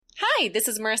Hi, this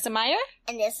is Marissa Meyer.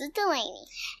 And this is Delaney.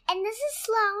 And this is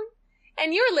Sloan.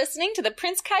 And you're listening to the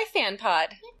Prince Kai Fan Pod.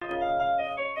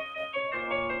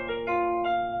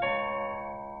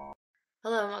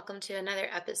 Hello and welcome to another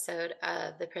episode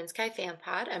of the Prince Kai Fan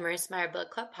Pod, a Marissa Meyer Book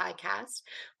Club podcast,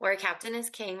 where Captain is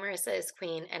king, Marissa is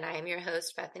queen, and I am your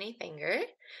host, Bethany Finger.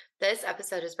 This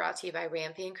episode is brought to you by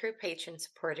Rampion Crew patron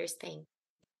supporters. Thank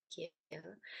you.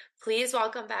 Please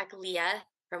welcome back Leah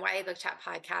from YA Book Chat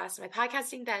Podcast, my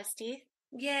podcasting bestie.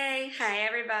 Yay. Hi,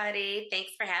 everybody.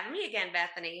 Thanks for having me again,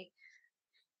 Bethany.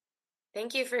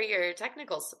 Thank you for your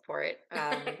technical support.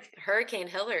 Hurricane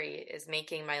Hillary is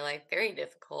making my life very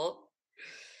difficult.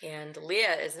 And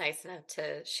Leah is nice enough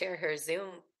to share her Zoom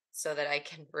so that I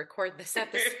can record this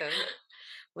episode.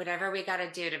 Whatever we got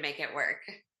to do to make it work.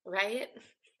 Right?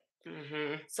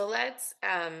 Mm-hmm. So let's,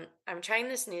 I'm trying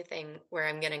this new thing where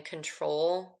I'm going to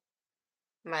control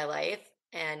my life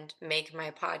and make my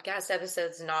podcast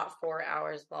episodes not 4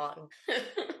 hours long.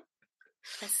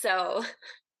 So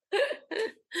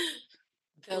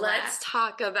let's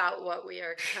talk about what we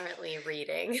are currently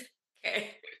reading. Okay.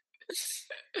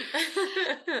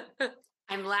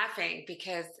 I'm laughing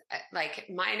because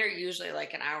mine are usually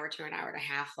an hour to an hour and a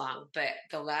half long, but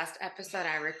the last episode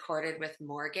I recorded with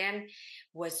Morgan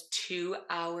was 2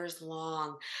 hours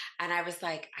long. And I was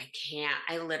like, I can't.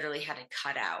 I literally had to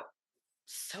cut out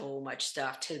so much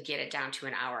stuff to get it down to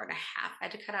an hour and a half. I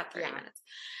had to cut out 30 minutes.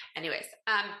 Anyways,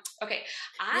 okay.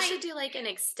 I should do an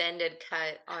extended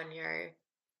cut on your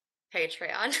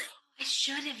Patreon. I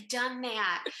should have done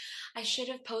that. I should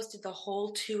have posted the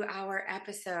whole 2 hour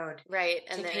episode. Right.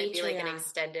 And then it'd be an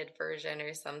extended version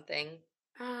or something.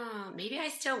 Oh, maybe I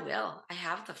still will. I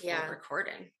have the full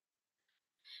recording.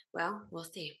 Well, we'll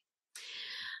see.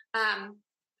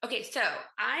 Okay, so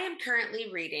I am currently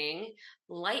reading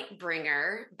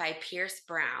Lightbringer by Pierce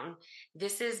Brown.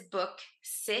 This is book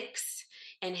 6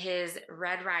 in his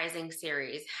Red Rising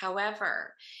series.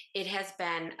 However, it has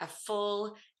been a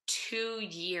full 2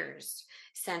 years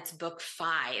since book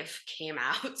 5 came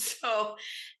out. So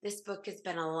this book has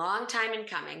been a long time in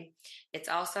coming. It's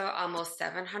also almost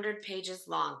 700 pages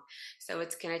long. So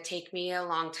it's going to take me a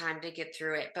long time to get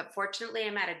through it. But fortunately,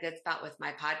 I'm at a good spot with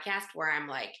my podcast where I'm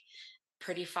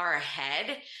pretty far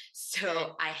ahead.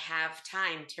 So I have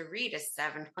time to read a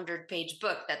 700 page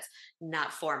book that's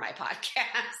not for my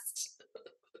podcast.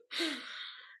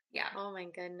 Yeah. Oh my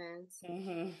goodness.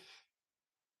 Mm-hmm.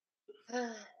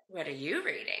 What are you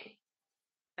reading?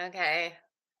 Okay.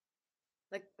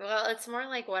 It's more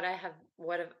like what have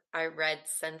I read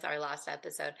since our last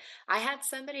episode. I had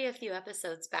somebody a few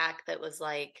episodes back that was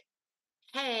like,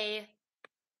 hey,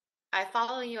 I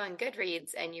follow you on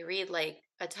Goodreads and you read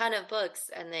a ton of books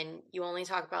and then you only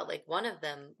talk about one of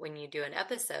them when you do an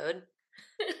episode.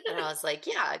 And I was like,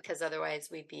 yeah, because otherwise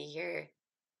we'd be here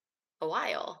a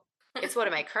while. It's what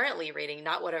am I currently reading,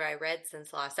 not what have I read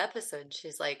since the last episode.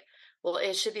 She's like, well,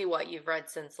 it should be what you've read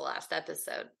since the last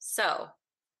episode. So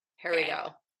here we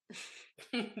go.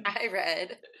 I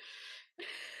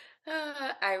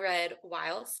read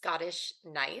Wild Scottish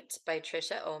Night by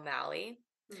Trisha O'Malley.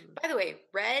 By the way,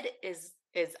 read is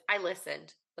I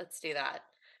listened. Let's do that.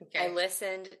 Okay. I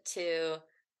listened to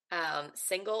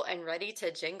Single and Ready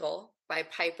to Jingle by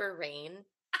Piper Rain.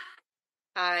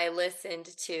 I listened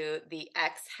to The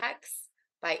X-Hex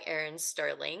by Erin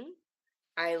Sterling.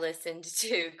 I listened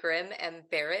to Grim and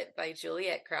Barrett by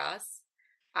Juliet Cross.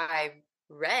 I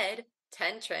read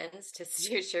 10 Trends to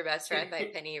Seduce Your Best Friend by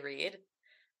Penny Reed.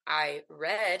 I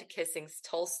read Kissing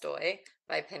Tolstoy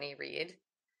by Penny Reed.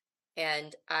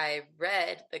 And I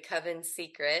read The Coven's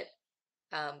Secret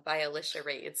by Alicia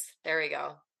Rades. There we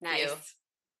go. Nice.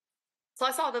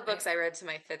 Plus all the books I read to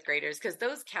my 5th graders, because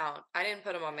those count. I didn't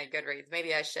put them on my Goodreads.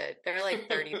 Maybe I should. They're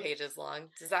 30 pages long.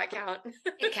 Does that count?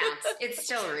 It counts. It's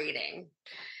still reading.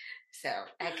 So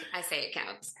I say it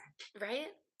counts. Right?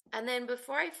 And then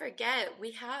before I forget,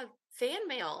 we have fan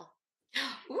mail.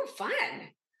 Ooh, fun.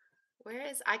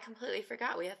 I completely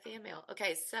forgot we have fan mail.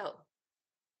 Okay, so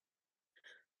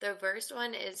the first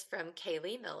one is from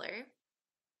Kaylee Miller.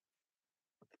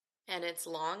 And it's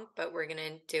long, but we're going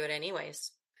to do it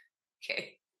anyways.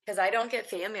 Okay. Because I don't get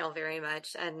fan mail very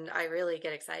much, and I really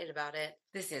get excited about it.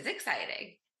 This is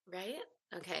exciting. Right?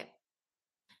 Okay.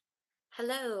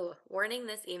 Hello. Warning,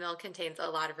 this email contains a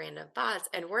lot of random thoughts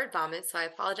and word vomit, so I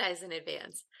apologize in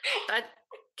advance. But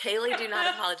Kaylee, do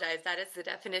not apologize. That is the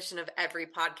definition of every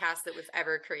podcast that was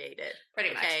ever created.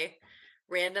 Pretty much. Okay?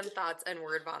 Random thoughts and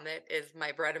word vomit is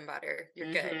my bread and butter.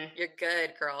 You're good. You're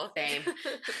good, girl. Same.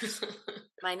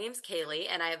 My name's Kaylee,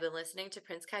 and I have been listening to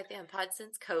Prince Kai Fan Pod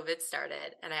since COVID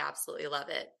started, and I absolutely love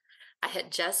it. I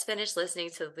had just finished listening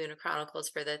to the Lunar Chronicles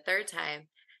for the 3rd time,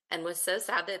 and was so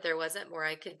sad that there wasn't more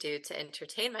I could do to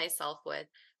entertain myself with.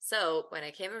 So when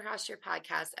I came across your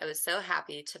podcast, I was so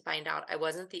happy to find out I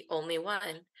wasn't the only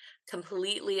one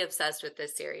completely obsessed with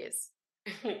this series.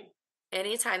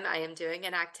 Anytime I am doing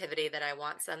an activity that I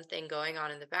want something going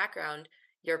on in the background,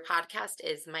 your podcast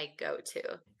is my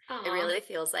go-to. It really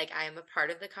feels like I am a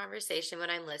part of the conversation when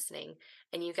I'm listening,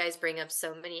 and you guys bring up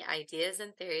so many ideas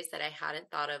and theories that I hadn't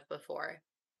thought of before.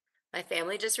 My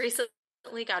family just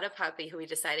recently got a puppy who we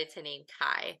decided to name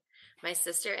Kai. My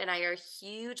sister and I are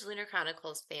huge Lunar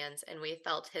Chronicles fans, and we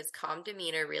felt his calm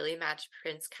demeanor really matched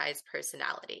Prince Kai's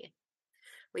personality.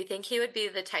 We think he would be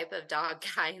the type of dog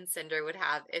Kai and Cinder would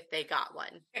have if they got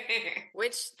one,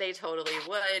 which they totally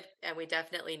would, and we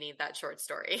definitely need that short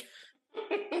story.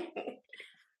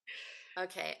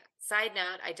 Okay, side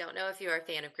note, I don't know if you are a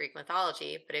fan of Greek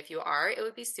mythology, but if you are, it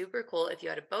would be super cool if you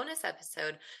had a bonus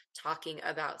episode talking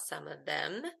about some of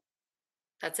them.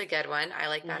 That's a good one. I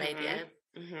like that idea.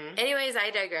 Anyways, I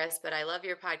digress, but I love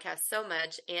your podcast so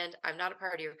much, and I'm not a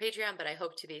part of your Patreon, but I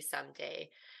hope to be someday.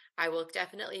 I will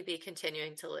definitely be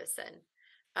continuing to listen.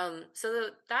 So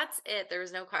that's it. There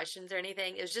was no questions or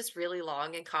anything. It was just really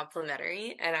long and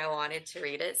complimentary, and I wanted to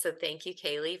read it. So thank you,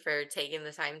 Kaylee, for taking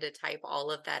the time to type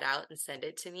all of that out and send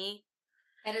it to me.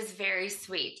 That is very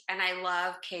sweet. And I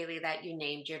love, Kaylee, that you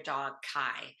named your dog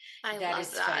Kai. That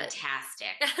is fantastic.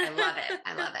 I love it.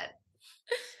 I love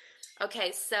it.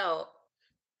 Okay, so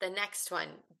the next one.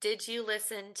 Did you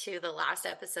listen to the last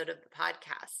episode of the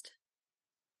podcast?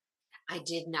 I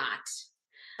did not.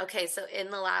 Okay, so in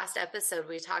the last episode,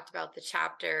 we talked about the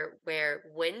chapter where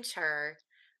Winter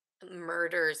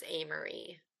murders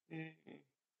Amory. Mm-hmm.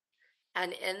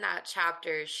 And in that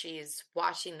chapter, she's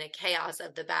watching the chaos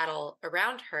of the battle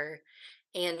around her,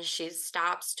 and she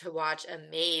stops to watch a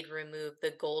maid remove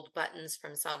the gold buttons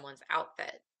from someone's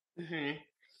outfit. Mm-hmm.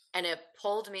 And it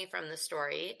pulled me from the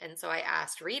story, and so I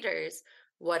asked readers,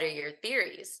 what are your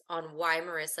theories on why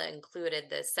Marissa included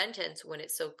this sentence when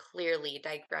it so clearly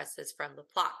digresses from the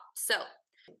plot? So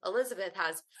Elizabeth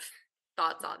has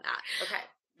thoughts on that.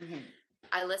 Okay. Mm-hmm.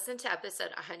 I listened to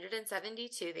episode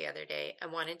 172 the other day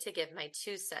and wanted to give my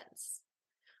 2 cents.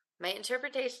 My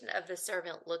interpretation of the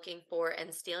servant looking for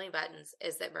and stealing buttons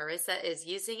is that Marissa is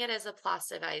using it as a plot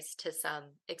device to some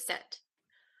extent.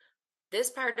 This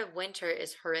part of Winter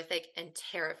is horrific and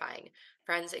terrifying.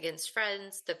 Friends against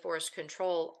friends, the forced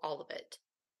control, all of it.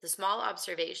 The small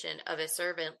observation of a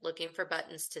servant looking for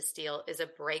buttons to steal is a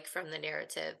break from the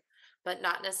narrative, but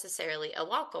not necessarily a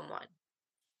welcome one.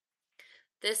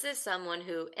 This is someone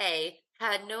who, A,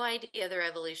 had no idea the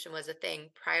revolution was a thing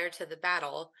prior to the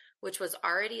battle, which was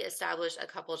already established a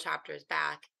couple chapters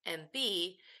back, and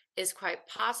B, is quite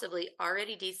possibly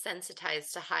already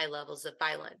desensitized to high levels of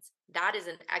violence. That is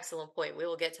an excellent point. We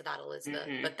will get to that, Elizabeth,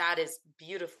 but that is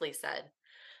beautifully said.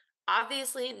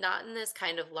 Obviously, not in this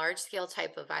kind of large-scale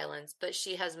type of violence, but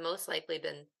she has most likely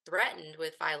been threatened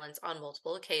with violence on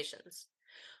multiple occasions.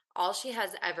 All she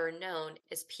has ever known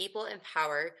is people in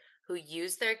power who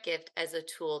use their gift as a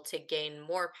tool to gain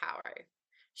more power.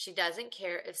 She doesn't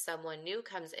care if someone new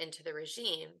comes into the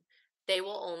regime. They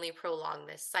will only prolong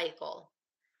this cycle.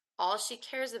 All she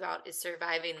cares about is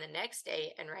surviving the next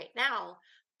day, and right now,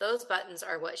 those buttons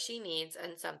are what she needs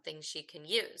and something she can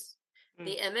use.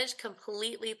 The image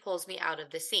completely pulls me out of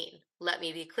the scene. Let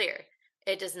me be clear.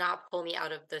 It does not pull me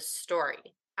out of the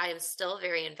story. I am still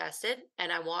very invested,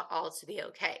 and I want all to be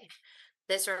okay.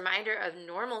 This reminder of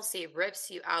normalcy rips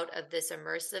you out of this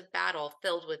immersive battle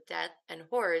filled with death and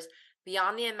horrors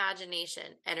beyond the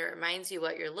imagination, and it reminds you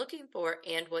what you're looking for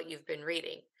and what you've been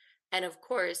reading. And of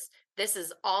course, this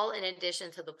is all in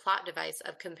addition to the plot device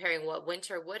of comparing what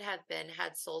Winter would have been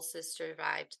had Solstice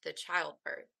survived the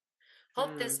childbirth.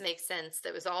 Hope this makes sense.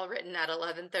 That was all written at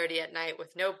 11:30 at night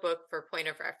with no book for point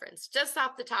of reference. Just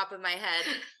off the top of my head,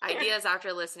 ideas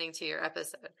after listening to your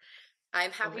episode.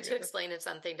 I'm happy to explain if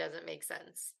something doesn't make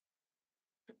sense.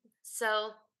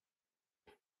 So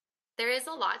there is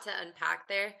a lot to unpack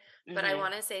there, but I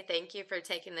want to say thank you for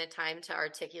taking the time to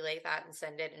articulate that and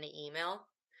send it in an email.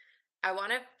 I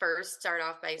want to first start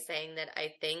off by saying that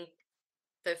I think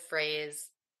the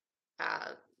phrase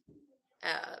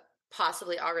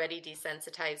possibly already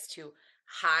desensitized to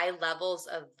high levels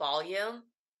of volume.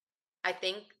 I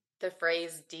think the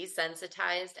phrase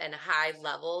desensitized and high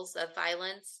levels of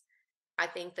violence, I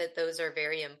think that those are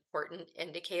very important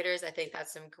indicators. I think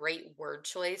that's some great word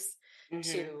choice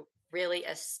to really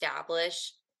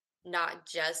establish not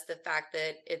just the fact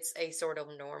that it's a sort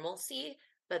of normalcy,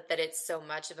 but that it's so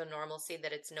much of a normalcy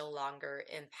that it's no longer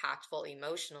impactful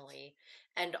emotionally.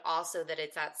 And also that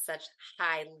it's at such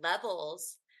high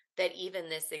levels that even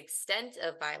this extent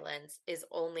of violence is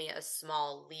only a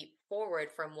small leap forward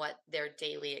from what their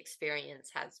daily experience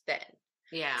has been.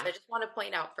 Yeah. So I just want to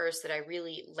point out first that I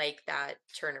really like that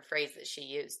turn of phrase that she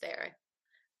used there.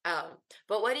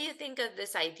 But what do you think of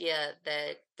this idea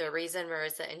that the reason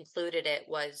Marissa included it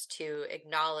was to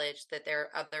acknowledge that there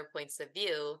are other points of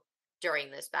view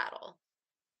during this battle?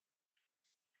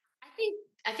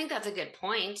 I think that's a good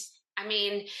point. I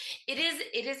mean,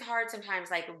 it is hard sometimes,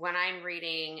 like when I'm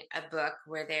reading a book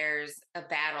where there's a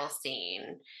battle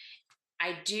scene,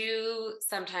 I do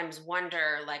sometimes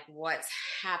wonder like what's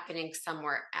happening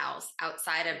somewhere else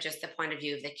outside of just the point of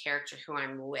view of the character who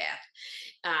I'm with.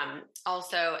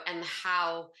 Also, and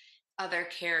how other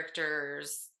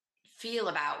characters feel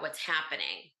about what's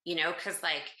happening, you know, because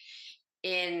like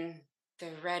in the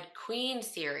Red Queen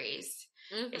series,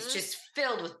 it's just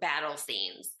filled with battle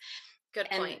scenes. Good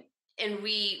point. And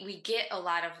we get a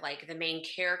lot of like the main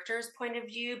character's point of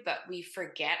view, but we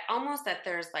forget almost that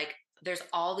there's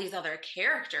all these other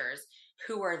characters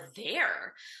who are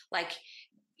there. Like,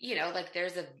 you know, like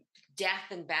there's a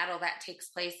death and battle that takes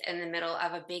place in the middle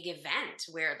of a big event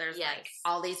where there's like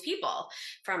all these people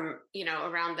from, you know,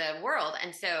 around the world.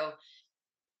 And so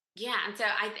yeah, and so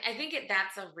I think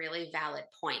that's a really valid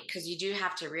point, because you do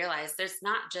have to realize there's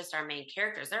not just our main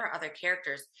characters. There are other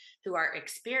characters who are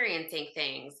experiencing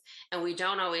things, and we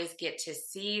don't always get to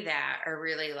see that or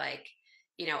really like,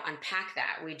 you know, unpack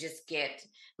that. We just get,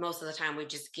 most of the time, we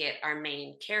just get our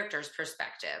main character's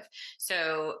perspective.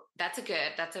 So that's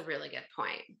a really good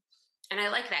point. And I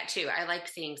like that too. I like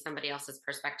seeing somebody else's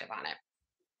perspective on it.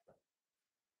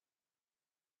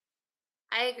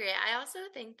 I agree. I also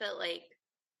think that like,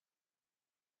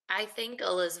 I think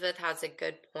Elizabeth has a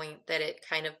good point that it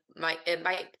kind of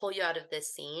might pull you out of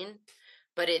this scene,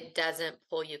 but it doesn't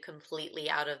pull you completely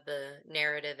out of the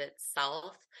narrative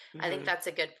itself. I think that's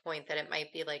a good point, that it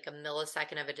might be like a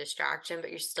millisecond of a distraction, but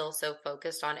you're still so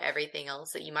focused on everything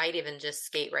else that you might even just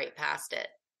skate right past it.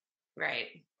 Right.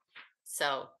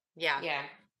 So, yeah. Yeah.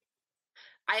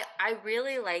 I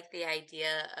really like the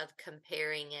idea of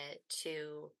comparing it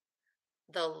to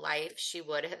the life she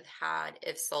would have had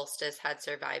if Solstice had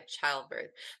survived childbirth.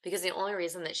 Because the only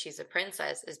reason that she's a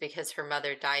princess is because her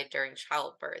mother died during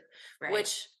childbirth,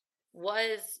 which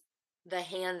was the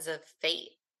hands of fate.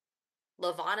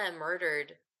 Lavanna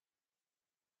murdered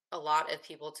a lot of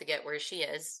people to get where she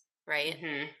is, right?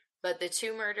 But the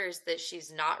two murders that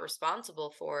she's not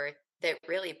responsible for that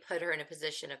really put her in a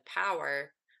position of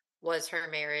power was her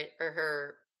marriage,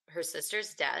 or her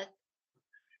sister's death,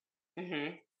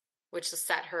 which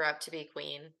set her up to be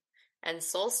queen, and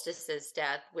Solstice's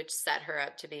death, which set her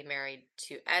up to be married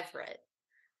to Everett.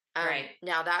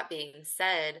 Now, that being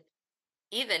said,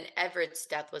 even Everett's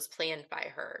death was planned by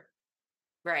her.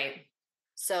 Right.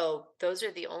 So those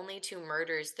are the only two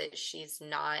murders that she's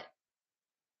not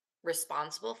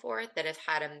responsible for that have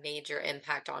had a major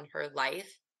impact on her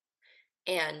life.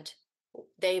 And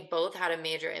they both had a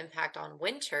major impact on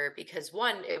Winter, because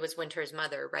one, it was Winter's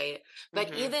mother, right?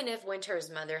 But even if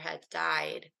Winter's mother had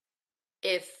died,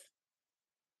 if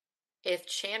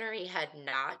Channery had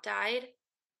not died,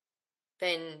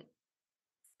 then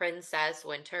Princess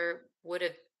Winter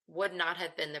would not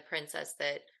have been the princess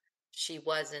that she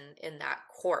was in that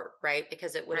court, right?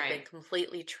 Because it would have been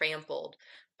completely trampled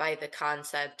by the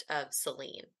concept of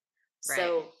Celine.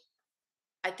 So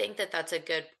I think that that's a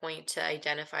good point to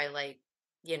identify, like,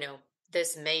 you know,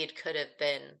 this maid could have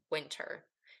been Winter.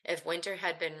 If Winter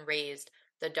had been raised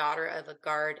the daughter of a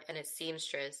guard and a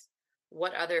seamstress,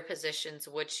 what other positions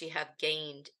would she have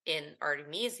gained in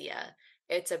Artemisia?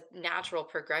 It's a natural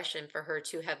progression for her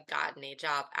to have gotten a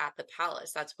job at the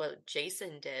palace. That's what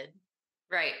Jason did.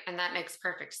 Right. And that makes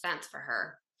perfect sense for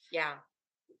her. Yeah.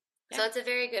 So it's a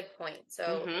very good point.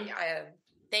 So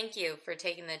thank you for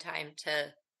taking the time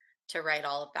to write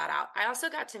all of that out. I also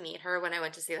got to meet her when I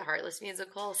went to see the Heartless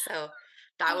musical. So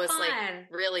that was fun.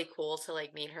 Like really cool to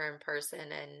like meet her in person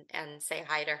and say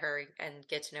hi to her and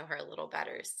get to know her a little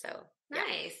better. So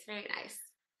nice. Very nice.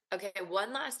 Okay.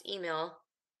 One last email,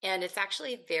 and it's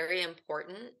actually very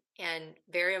important, and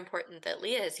very important that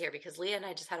Leah is here, because Leah and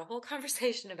I just had a whole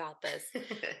conversation about this.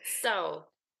 So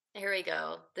here we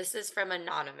go. This is from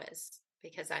Anonymous,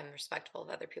 because I'm respectful of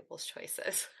other people's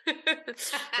choices.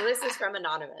 So this is from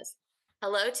Anonymous.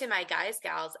 Hello to my guys,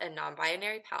 gals, and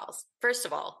non-binary pals. First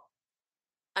of all,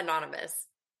 Anonymous.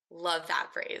 Love that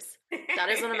phrase. That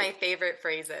is one of my favorite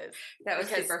phrases. That was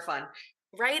super fun.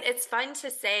 Right? It's fun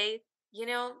to say, you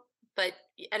know,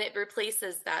 and it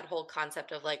replaces that whole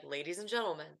concept of like, ladies and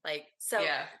gentlemen. Like, so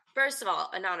first of all,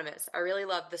 Anonymous, I really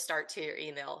love the start to your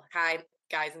email. Hi,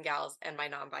 guys and gals, and my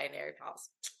non-binary pals.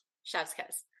 Chef's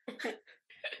kiss.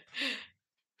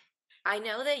 I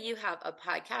know that you have a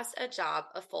podcast, a job,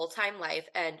 a full-time life,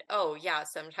 and oh yeah,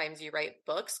 sometimes you write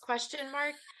books, question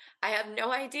mark. I have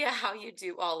no idea how you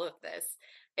do all of this.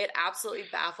 It absolutely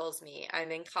baffles me. I'm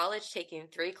in college taking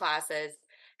 3 classes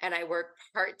and I work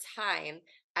part-time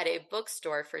at a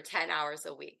bookstore for 10 hours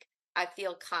a week. I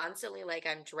feel constantly like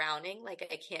I'm drowning, like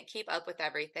I can't keep up with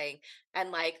everything,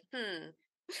 and like,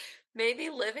 maybe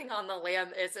living on the lam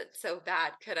isn't so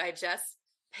bad. Could I just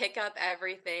pick up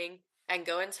everything and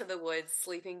go into the woods,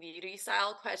 Sleeping Beauty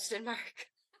style? Question mark.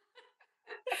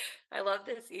 I love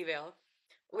this email.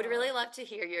 Would really love to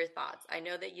hear your thoughts. I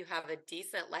know that you have a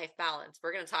decent life balance.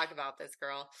 We're going to talk about this,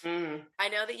 girl. I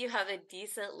know that you have a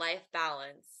decent life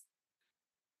balance,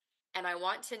 and I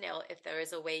want to know if there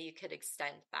is a way you could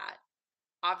extend that.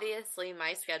 Obviously,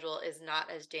 my schedule is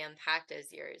not as jam-packed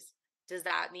as yours. Does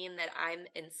that mean that I'm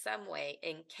in some way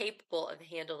incapable of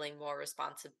handling more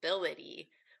responsibility?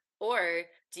 Or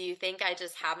do you think I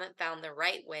just haven't found the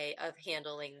right way of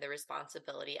handling the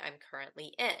responsibility I'm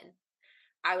currently in?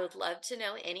 I would love to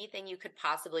know anything you could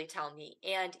possibly tell me,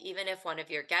 and even if one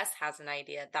of your guests has an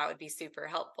idea, that would be super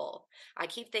helpful. I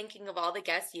keep thinking of all the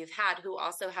guests you've had who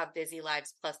also have busy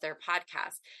lives plus their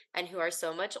podcasts, and who are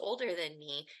so much older than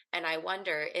me, and I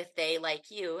wonder if they, like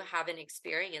you, have an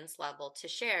experience level to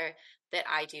share that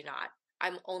I do not.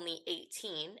 I'm only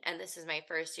 18, and this is my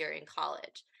first year in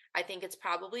college. I think it's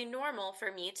probably normal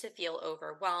for me to feel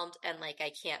overwhelmed and like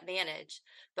I can't manage,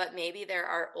 but maybe there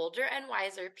are older and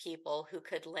wiser people who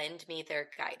could lend me their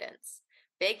guidance.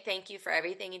 Big thank you for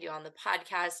everything you do on the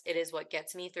podcast. It is what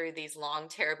gets me through these long,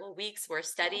 terrible weeks where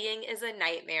studying is a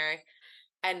nightmare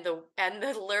and the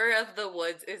lure of the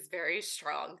woods is very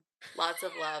strong. Lots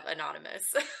of love,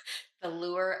 Anonymous. The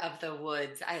lure of the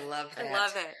woods. I love that. I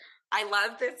love it. I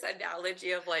love this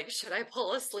analogy of like, should I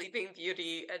pull a Sleeping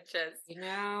Beauty and just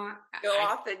go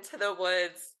off into the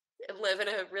woods and live in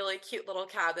a really cute little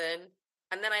cabin?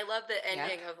 And then I love the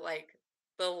ending of like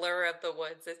the lure of the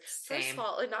woods is first of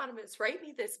all, Anonymous, write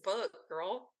me this book,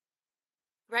 girl.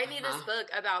 Write me this book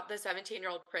about the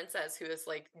 17-year-old princess who is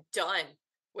like done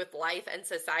with life and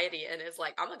society and is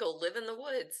like, I'm gonna go live in the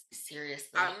woods. Seriously.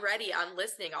 I'm ready. I'm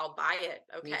listening. I'll buy it.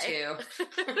 Okay. Me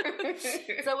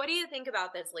too. So what do you think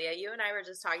about this, Leah? You and I were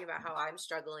just talking about how I'm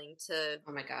struggling to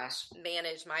oh my gosh,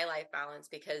 manage my life balance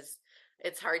because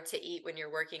it's hard to eat when you're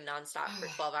working nonstop for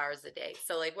 12 hours a day.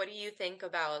 So like, what do you think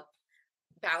about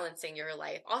balancing your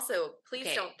life? Also, please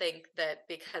don't think that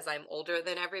because I'm older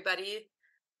than everybody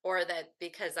or that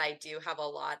because I do have a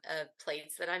lot of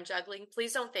plates that I'm juggling,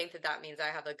 please don't think that that means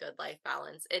I have a good life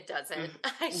balance. It doesn't.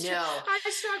 I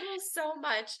struggle so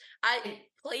much.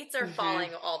 Plates are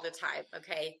falling all the time.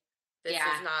 Okay.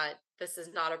 This is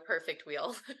not a perfect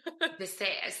wheel. The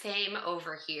same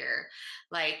over here.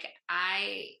 Like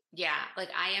I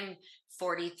am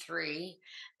 43.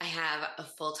 I have a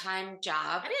full-time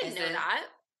job. I didn't know that.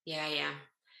 Yeah, I am.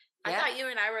 I thought you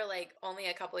and I were like only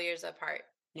a couple years apart.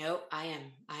 No, I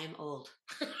am old.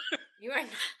 You are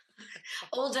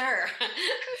older.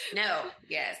 No,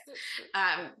 yes.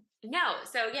 No,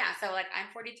 so like I'm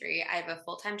 43. I have a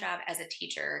full-time job as a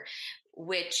teacher,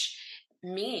 which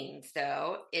means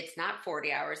though it's not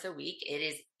 40 hours a week. It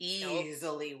is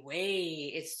easily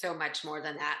it's so much more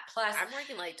than that. Plus I'm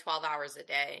working like 12 hours a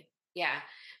day. Yeah.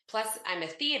 Plus, I'm a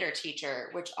theater teacher,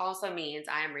 which also means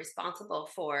I am responsible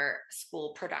for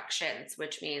school productions,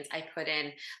 which means I put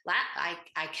in, I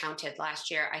counted last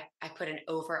year, I put in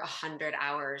over 100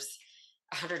 hours,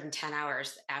 110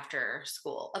 hours after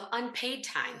school of unpaid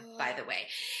time, by the way.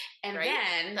 And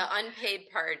then the unpaid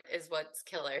part is what's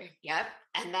killer. Yep.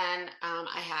 And then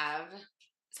I have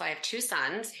 2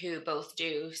 sons who both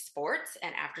do sports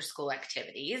and after school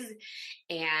activities.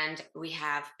 And we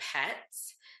have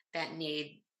pets that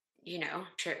need,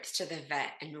 trips to the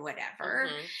vet and whatever.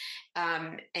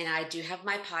 And I do have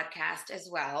my podcast as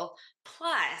well.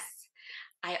 Plus,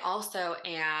 I also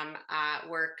am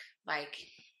work like,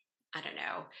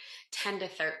 10 to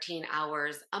 13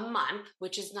 hours a month,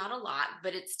 which is not a lot,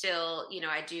 but it's still,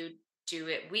 I do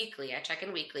it weekly. I check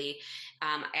in weekly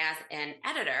as an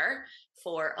editor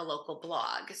for a local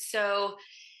blog. So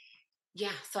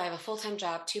I have a full-time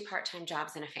job, 2 part-time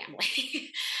jobs, and a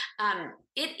family.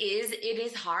 It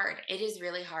is hard. It is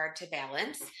really hard to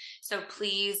balance. So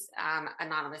please,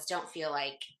 Anonymous, don't feel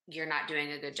like you're not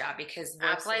doing a good job because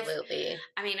work-life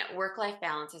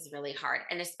balance is really hard.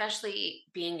 And especially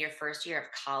being your first year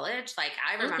of college. Like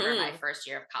I remember my first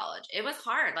year of college, it was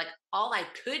hard. Like all I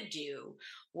could do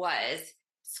was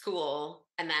school,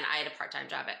 and then I had a part-time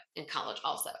job in college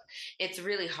also. It's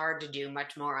really hard to do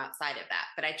much more outside of that,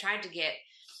 but I tried to get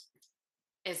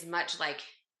as much like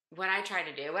what I try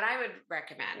to do, what I would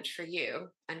recommend for you,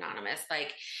 Anonymous,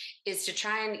 like, is to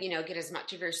try and, get as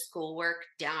much of your schoolwork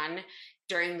done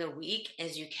during the week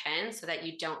as you can so that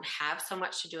you don't have so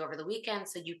much to do over the weekend.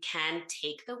 So you can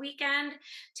take the weekend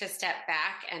to step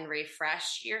back and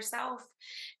refresh yourself.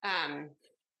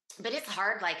 But it's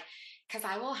hard, like, because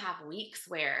I will have weeks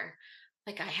where,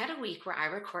 like, I had a week where I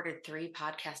recorded 3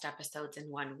 podcast episodes in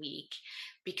 1 week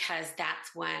because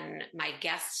that's when my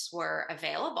guests were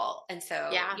available. And so,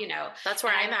 yeah, that's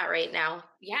where I'm at right now.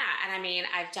 Yeah. And I mean,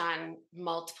 I've done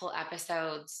multiple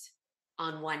episodes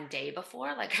on one day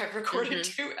before. Like, I've recorded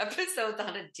 2 episodes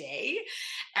on a day.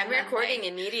 I'm recording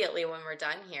immediately when we're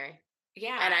done here.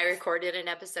 Yeah. And I recorded an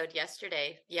episode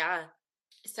yesterday. Yeah.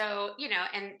 So,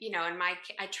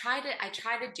 I try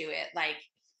to do it like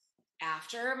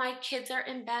after my kids are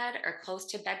in bed or close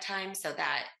to bedtime so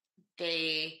that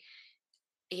they,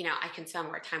 I can spend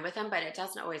more time with them, but it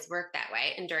doesn't always work that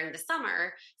way. And during the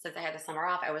summer, since I had the summer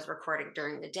off, I was recording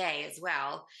during the day as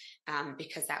well,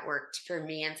 because that worked for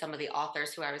me and some of the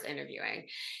authors who I was interviewing.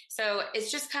 So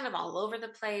it's just kind of all over the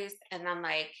place. And then,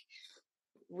 like,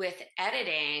 with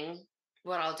editing,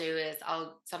 what I'll do is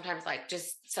I'll sometimes, like,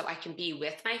 just so I can be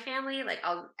with my family, like,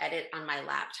 I'll edit on my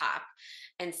laptop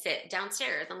and sit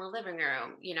downstairs in the living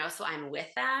room, so I'm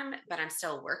with them, but I'm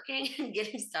still working and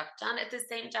getting stuff done at the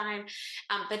same time.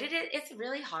 But it's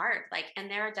really hard. Like, and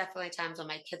there are definitely times when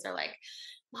my kids are like,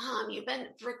 Mom, you've been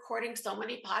recording so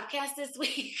many podcasts this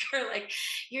week, or like,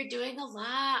 you're doing a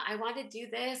lot. I want to do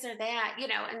this or that,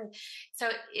 and so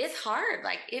it's hard.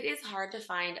 Like, it is hard to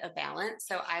find a balance.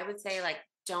 So I would say, like,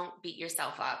 don't beat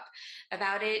yourself up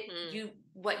about it.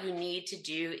 What you need to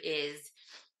do is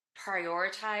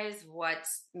prioritize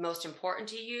what's most important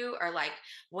to you, or like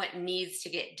what needs to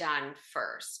get done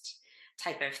first,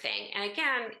 type of thing. And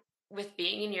again, with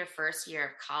being in your first year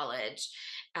of college,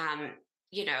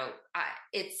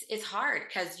 it's hard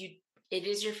because it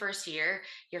is your first year.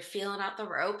 You're feeling out the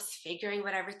ropes, figuring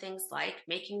what everything's like,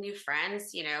 making new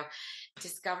friends,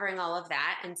 discovering all of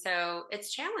that. And so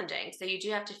it's challenging. So you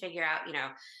do have to figure out,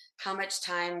 how much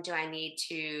time do I need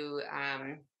to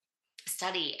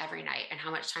study every night, and how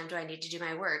much time do I need to do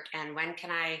my work, and when can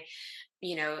I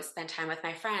spend time with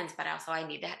my friends, but also I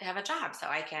need to have a job so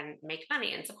I can make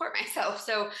money and support myself.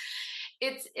 So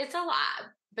it's a lot,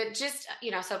 but just,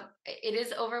 so it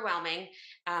is overwhelming.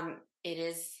 It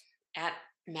is at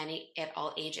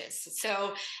all ages.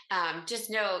 So just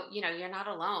know, you're not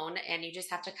alone, and you just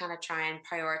have to kind of try and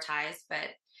prioritize. But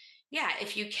yeah,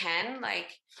 if you can, like,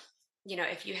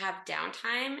 if you have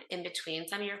downtime in between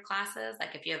some of your classes,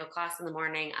 like if you have a class in the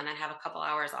morning and then have a couple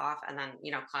hours off and then,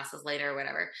 classes later or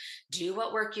whatever, do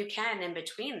what work you can in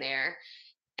between there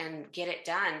and get it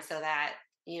done so that,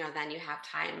 then you have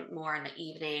time more in the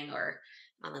evening or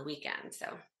on the weekend. So,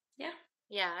 yeah.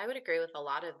 Yeah, I would agree with a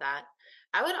lot of that.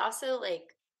 I would also,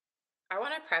 I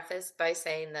want to preface by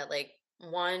saying that, like,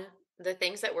 one, the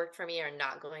things that work for me are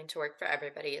not going to work for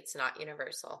everybody. It's not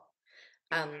universal.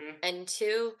 And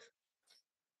 2,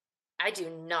 I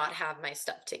do not have my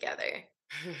stuff together.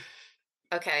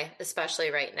 Okay,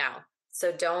 especially right now.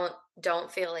 So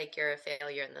don't feel like you're a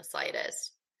failure in the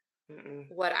slightest.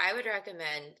 What I would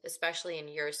recommend, especially in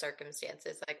your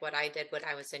circumstances, like what I did when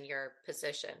I was in your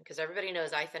position, because everybody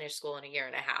knows I finished school in a year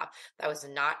and a half. That was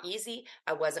not easy.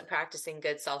 I wasn't practicing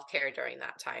good self-care during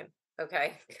that time.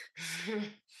 Okay.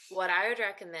 What I would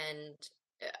recommend,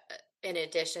 in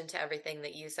addition to everything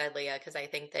that you said, Leah, because I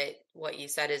think that what you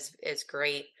said is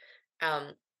great.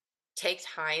 Take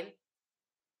time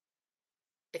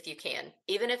if you can,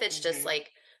 even if it's just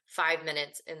like 5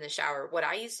 minutes in the shower. What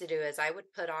I used to do is I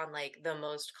would put on like the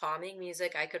most calming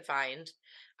music I could find.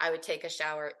 I would take a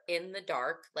shower in the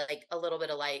dark, like a little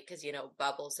bit of light, because,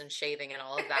 bubbles and shaving and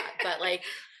all of that. But like,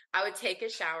 I would take a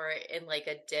shower in like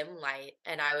a dim light,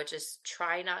 and I would just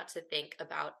try not to think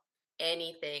about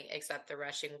anything except the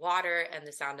rushing water and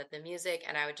the sound of the music.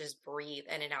 And I would just breathe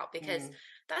in and out, because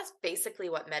that's basically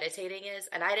what meditating is.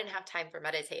 And I didn't have time for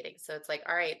meditating. So it's like,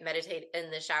 all right, meditate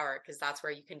in the shower, because that's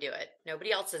where you can do it.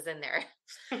 Nobody else is in there.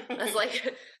 It's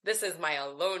like, this is my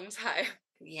alone time.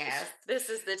 Yes. This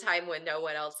is the time when no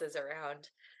one else is around.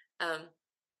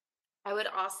 I would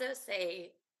also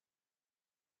say,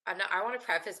 I want to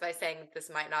preface by saying this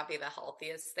might not be the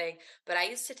healthiest thing, but I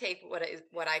used to take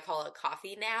what I call a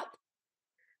coffee nap.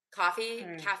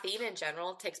 Caffeine in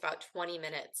general takes about 20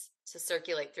 minutes to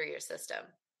circulate through your system.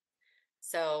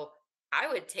 So I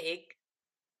would take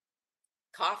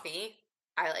coffee.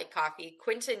 I like coffee.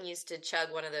 Quentin used to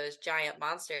chug one of those giant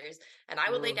monsters, and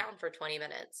I would lay down for 20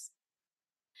 minutes.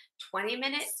 20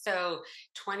 minutes. So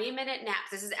 20-minute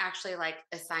naps. This is actually like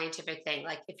a scientific thing.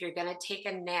 Like if you're going to take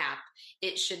a nap,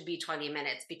 it should be 20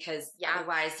 minutes because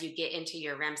otherwise you get into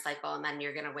your REM cycle and then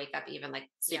you're going to wake up even like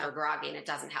super groggy and it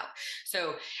doesn't help.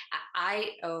 So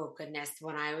oh goodness,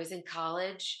 when I was in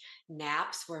college,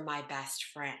 naps were my best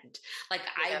friend. Like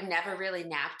I never really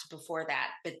napped before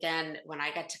that. But then when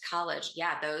I got to college,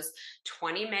 those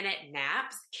 20-minute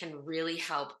naps can really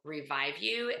help revive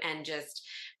you and just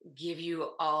give you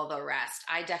all the rest.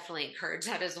 I definitely encourage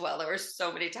that as well. There were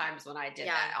so many times when I did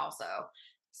that also.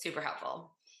 Super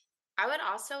helpful. I would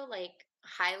also like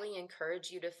highly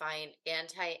encourage you to find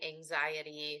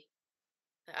anti-anxiety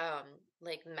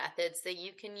like methods that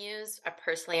you can use. I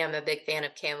personally am a big fan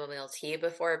of chamomile tea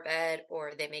before bed,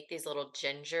 or they make these little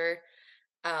ginger.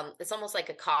 It's almost like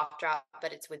a cough drop,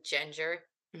 but it's with ginger,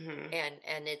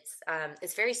 and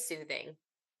it's very soothing,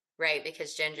 right?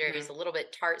 Because ginger is a little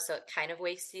bit tart, so it kind of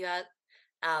wakes you up.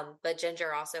 But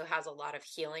ginger also has a lot of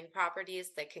healing properties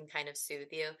that can kind of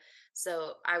soothe you.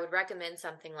 So I would recommend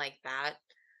something like that.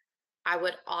 I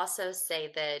would also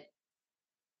say that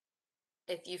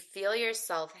if you feel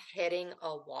yourself hitting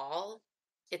a wall,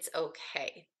 it's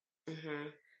okay.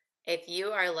 If you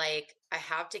are like, I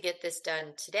have to get this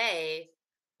done today,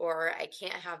 or I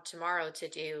can't have tomorrow to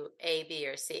do A, B,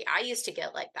 or C. I used to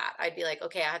get like that. I'd be like,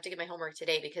 okay, I have to get my homework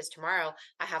today because tomorrow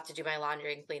I have to do my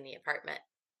laundry and clean the apartment.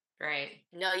 Right.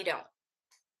 No, you don't.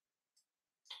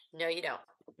 No, you don't.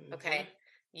 Okay.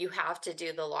 You have to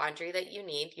do the laundry that you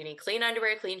need. You need clean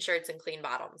underwear, clean shirts, and clean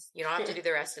bottoms. You don't have to do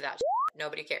the rest of that.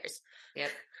 Nobody cares.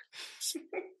 Yep.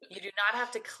 You do not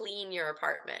have to clean your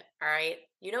apartment. All right.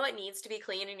 You know what needs to be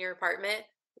clean in your apartment?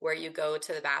 Where you go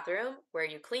to the bathroom, where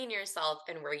you clean yourself,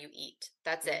 and where you eat.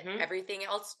 That's it. Everything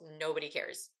else, nobody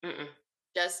cares.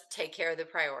 Just take care of the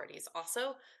priorities.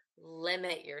 Also,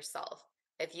 limit yourself.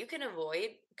 If you can avoid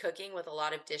cooking with a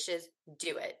lot of dishes,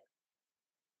 do it.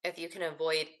 If you can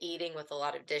avoid eating with a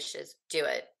lot of dishes, do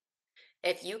it.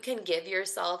 If you can give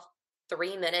yourself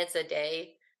 3 minutes a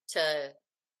day to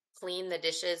clean the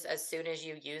dishes as soon as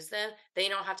you use them, then you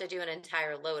don't have to do an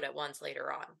entire load at once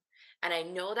later on. And I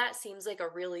know that seems like a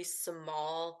really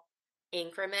small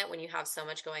increment when you have so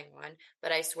much going on,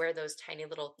 but I swear those tiny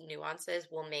little nuances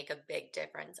will make a big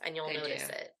difference, and you'll notice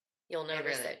it. You'll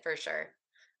notice it for sure.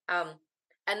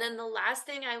 And then the last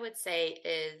thing I would say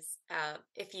is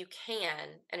if you can,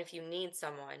 and if you need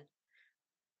someone,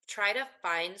 try to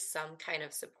find some kind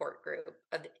of support group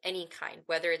of any kind,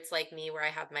 whether it's like me where I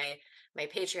have my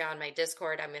Patreon, my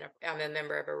Discord, I'm a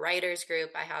member of a writers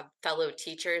group, I have fellow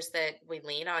teachers that we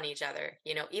lean on each other,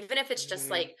 even if it's just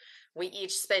like we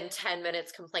each spend 10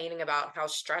 minutes complaining about how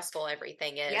stressful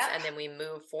everything is and then we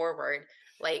move forward,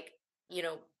 like,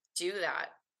 do that.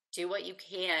 Do what you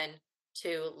can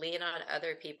to lean on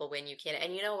other people when you can.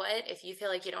 And you know what? If you feel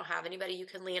like you don't have anybody you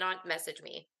can lean on, message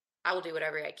me. I will do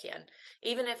whatever I can,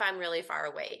 even if I'm really far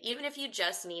away. Even if you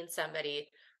just need somebody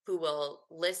who will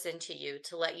listen to you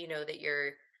to let you know that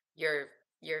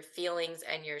your feelings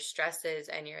and your stresses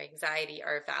and your anxiety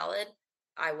are valid,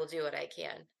 I will do what I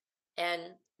can. And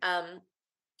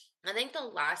I think the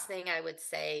last thing I would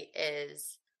say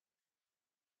is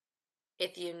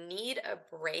if you need a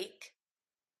break,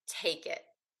 take it.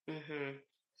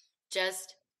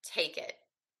 Just take it.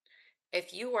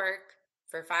 If you work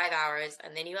for 5 hours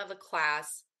and then you have a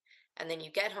class and then you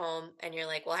get home and you're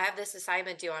like, well, I have this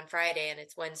assignment due on Friday and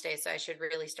it's Wednesday, so I should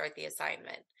really start the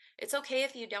assignment. It's okay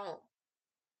if you don't.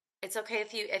 It's okay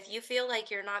if you feel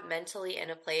like you're not mentally in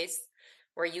a place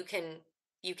where you can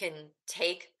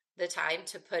take the time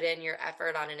to put in your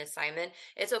effort on an assignment.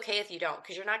 It's okay if you don't,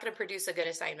 because you're not going to produce a good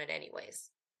assignment anyways.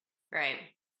 Right.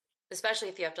 Especially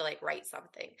if you have to like write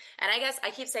something. And I guess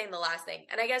I keep saying the last thing.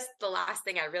 And I guess the last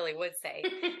thing I really would say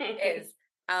is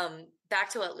back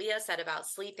to what Leah said about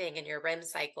sleeping and your REM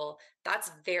cycle.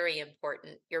 That's very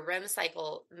important. Your REM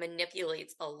cycle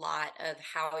manipulates a lot of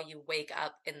how you wake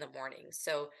up in the morning.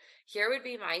 So here would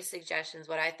be my suggestions,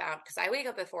 what I found, because I wake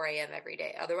up at 4 a.m. every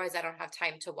day. Otherwise, I don't have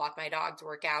time to walk my dog, to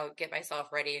work out, get myself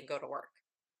ready, and go to work.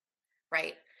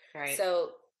 Right?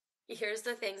 So here's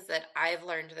the things that I've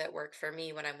learned that work for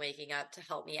me when I'm waking up to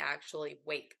help me actually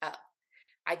wake up.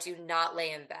 I do not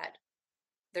lay in bed.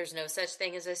 There's no such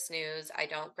thing as a snooze. I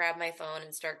don't grab my phone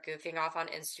and start goofing off on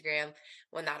Instagram.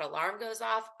 When that alarm goes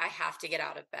off, I have to get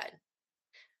out of bed.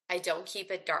 I don't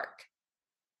keep it dark.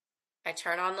 I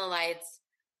turn on the lights.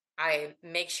 I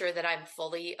make sure that I'm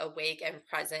fully awake and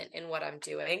present in what I'm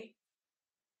doing.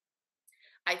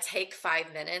 I take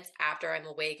 5 minutes after I'm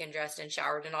awake and dressed and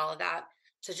showered and all of that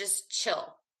to just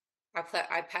chill. I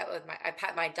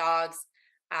pet my dogs.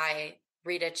 I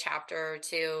read a chapter or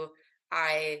two.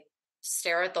 I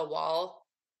stare at the wall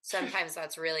sometimes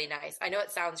that's really nice. I know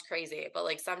it sounds crazy, but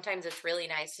like sometimes it's really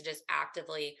nice to just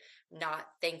actively not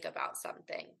think about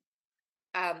something.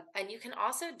 And you can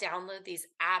also download these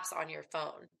apps on your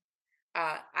phone.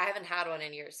 I haven't had one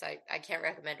in years, so I can't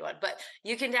recommend one, but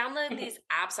you can download these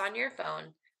apps on your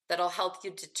phone that'll help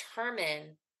you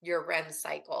determine your REM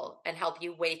cycle and help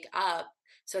you wake up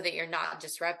so that you're not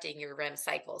disrupting your REM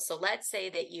cycle. So let's say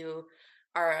that you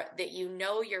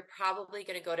know you're probably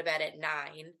going to go to bed at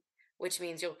 9, which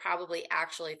means you'll probably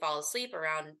actually fall asleep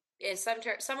around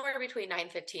somewhere between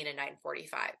 9:15 and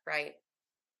 9:45, right?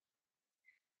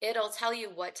 It'll tell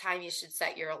you what time you should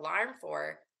set your alarm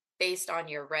for based on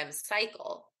your REM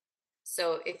cycle.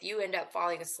 So if you end up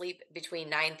falling asleep between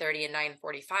 9:30 and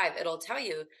 9:45, it'll tell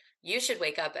you you should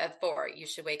wake up at 4, you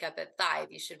should wake up at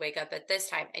 5, you should wake up at this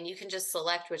time, and you can just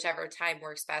select whichever time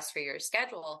works best for your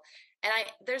schedule. And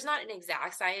there's not an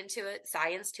exact science to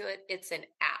it. It's an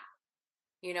app.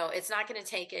 It's not going to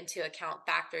take into account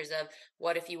factors of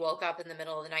what if you woke up in the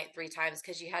middle of the night 3 times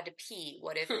because you had to pee?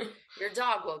 What if your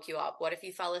dog woke you up? What if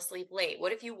you fell asleep late?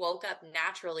 What if you woke up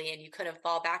naturally and you couldn't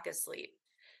fall back asleep?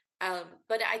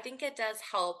 But I think it does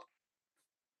help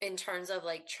in terms of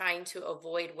like trying to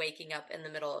avoid waking up in the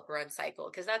middle of a REM cycle,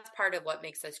 because that's part of what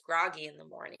makes us groggy in the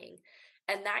morning.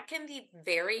 And that can be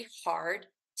very hard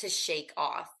to shake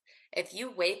off. If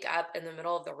you wake up in the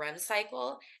middle of the REM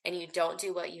cycle and you don't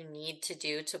do what you need to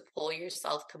do to pull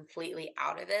yourself completely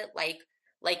out of it,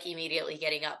 like immediately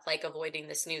getting up, like avoiding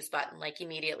the snooze button, like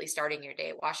immediately starting your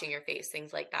day, washing your face,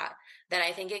 things like that, then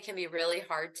I think it can be really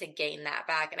hard to gain that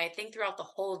back. And I think throughout the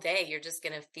whole day, you're just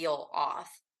going to feel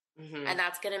off. Mm-hmm. And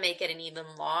that's going to make it an even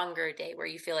longer day where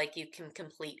you feel like you can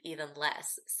complete even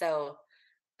less. So,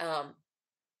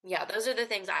 yeah, those are the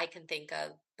things I can think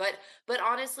of. But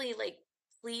honestly, like,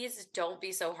 please don't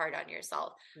be so hard on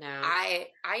yourself. No. I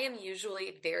am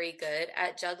usually very good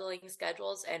at juggling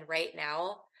schedules, and right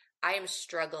now I am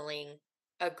struggling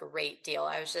a great deal.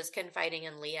 I was just confiding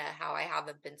in Leah how I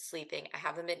haven't been sleeping, I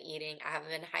haven't been eating, I haven't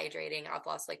been hydrating. I've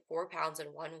lost like 4 pounds in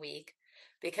 1 week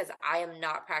because I am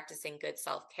not practicing good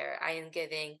self-care. I am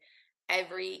giving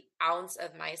every ounce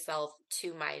of myself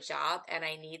to my job, and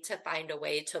I need to find a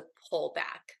way to pull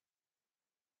back.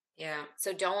 Yeah.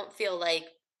 So don't feel like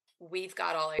we've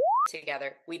got all our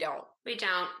together. We don't.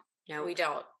 No, we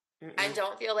don't. Mm-mm. And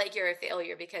don't feel like you're a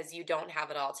failure because you don't have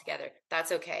it all together.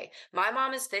 That's okay. My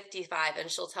mom is 55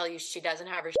 and she'll tell you she doesn't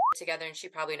have her together, and she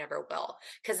probably never will,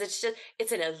 because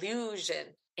it's an illusion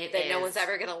that no one's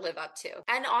ever going to live up to.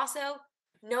 And also,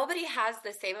 nobody has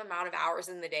the same amount of hours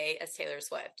in the day as Taylor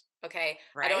Swift. Okay.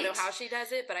 Right? I don't know how she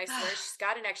does it, but I swear she's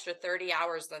got an extra 30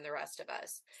 hours than the rest of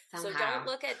us. Somehow. So don't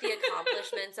look at the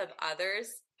accomplishments of others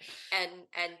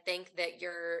and think that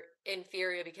you're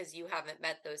inferior because you haven't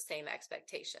met those same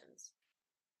expectations.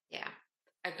 Yeah.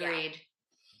 Agreed.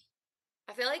 Yeah.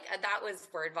 I feel like that was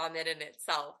word vomit in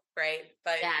itself, right?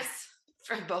 But yes,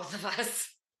 for both of us.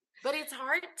 But it's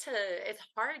hard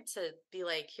to be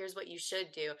like, here's what you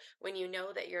should do when you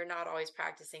know that you're not always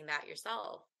practicing that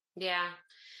yourself. Yeah.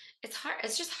 It's hard.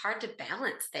 It's just hard to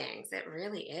balance things. It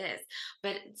really is.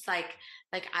 But it's like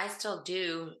I still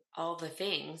do all the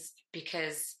things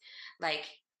because like,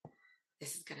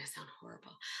 this is going to sound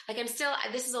horrible. Like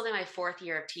this is only my 4th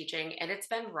year of teaching, and it's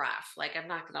been rough. Like, I'm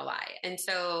not going to lie. And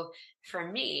so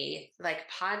for me, like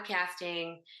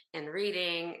podcasting and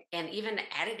reading and even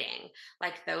editing,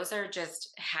 like those are just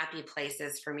happy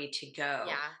places for me to go.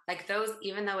 Yeah. Like those,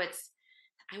 even though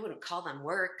I wouldn't call them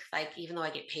work, like even though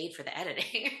I get paid for the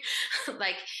editing,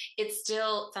 like it's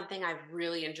still something I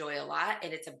really enjoy a lot,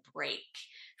 and it's a break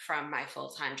from my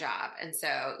full-time job. And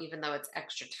so even though it's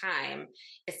extra time,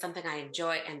 it's something I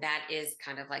enjoy, and that is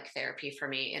kind of like therapy for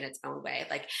me in its own way,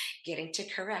 like getting to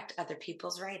correct other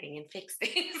people's writing and fix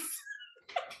things.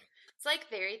 It's like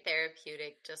very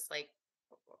therapeutic, just like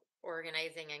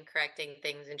organizing and correcting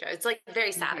things. It's like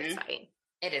very satisfying.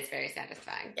 It is very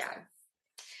satisfying. Yeah. So.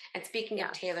 And speaking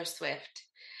of Taylor Swift,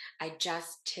 I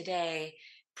just today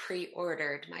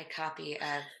pre-ordered my copy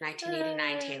of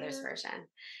 1989 Taylor's version.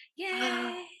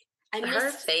 Yay!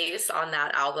 Her face on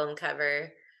that album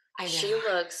cover. I know. She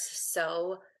looks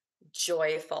so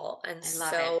joyful and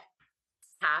so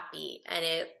happy. And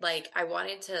it like, I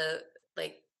wanted to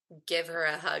like give her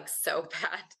a hug so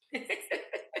bad.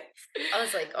 I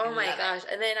was like, oh my gosh.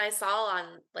 And then I saw on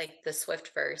like the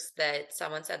Swiftverse that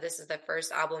someone said this is the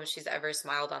first album she's ever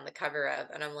smiled on the cover of.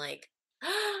 And I'm like,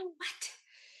 oh, what?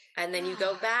 And then you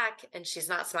go back and she's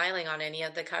not smiling on any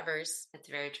of the covers. That's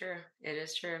very true. It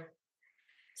is true.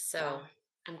 So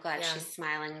I'm glad she's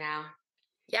smiling now.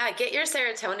 Yeah, get your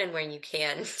serotonin when you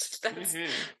can. That's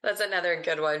Mm-hmm. that's another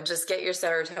good one. Just get your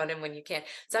serotonin when you can. Yes.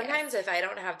 Sometimes if I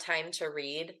don't have time to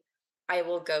read, I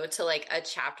will go to like a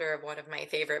chapter of one of my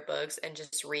favorite books and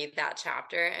just read that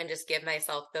chapter and just give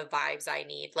myself the vibes I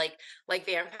need. Like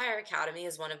Vampire Academy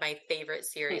is one of my favorite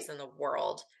series in the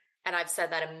world. And I've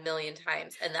said that a million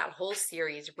times. And that whole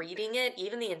series, reading it,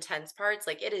 even the intense parts,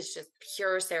 like it is just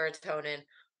pure serotonin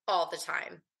all the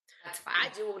time. That's fun. I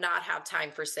do not have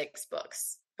time for 6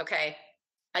 books. Okay.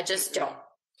 I just don't.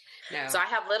 No. So I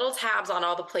have little tabs on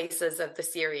all the places of the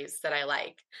series that I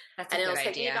like. That's and a it'll good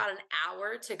take me idea. about an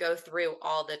hour to go through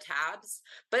all the tabs.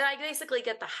 But I basically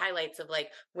get the highlights of like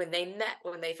when they met,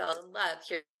 when they fell in love.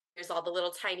 Here's all the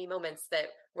little tiny moments that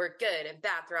were good and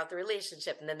bad throughout the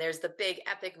relationship. And then there's the big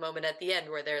epic moment at the end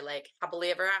where they're like happily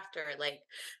ever after. Like,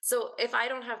 so if I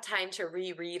don't have time to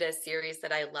reread a series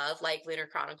that I love, like Lunar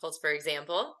Chronicles, for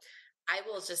example, I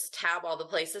will just tab all the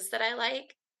places that I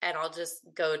like and I'll just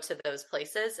go to those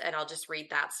places and I'll just read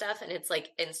that stuff and it's like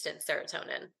instant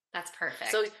serotonin. That's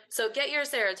perfect. So get your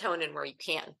serotonin where you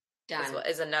can. Done.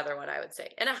 Is another one I would say.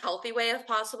 In a healthy way if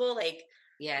possible. Like,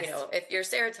 yes. You know, if your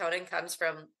serotonin comes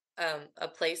from a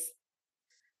place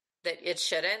that it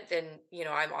shouldn't, then, you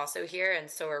know, I'm also here and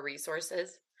so are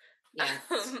resources. Yes.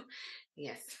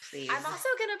 Yes, please. I'm also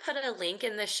going to put a link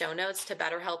in the show notes to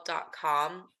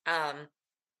betterhelp.com.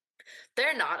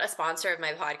 They're not a sponsor of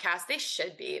my podcast. They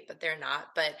should be, but they're not.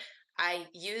 But I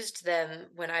used them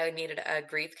when I needed a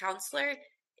grief counselor,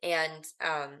 and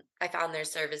I found their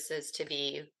services to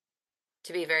be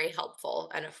very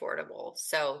helpful and affordable.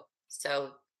 So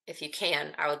if you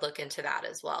can, I would look into that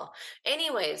as well.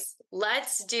 Anyways,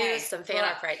 let's do some fan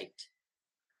art Friday.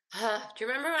 Do you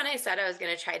remember when I said I was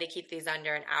going to try to keep these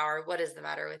under an hour? What is the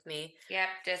matter with me? Yep,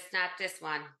 just not this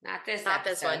one. Not this Not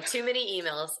episode. this one. Too many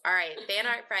emails. All right, Fan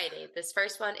Art Friday. This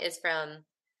first one is from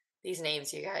these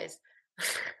names, you guys.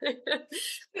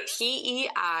 Peiskios.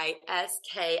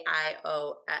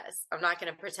 I'm not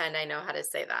going to pretend I know how to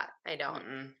say that. I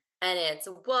don't. And it's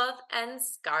Wolf and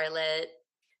Scarlet.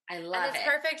 I love it. And it's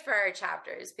perfect for our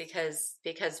chapters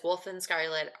because Wolf and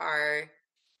Scarlet are...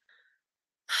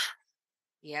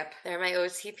 Yep. They're my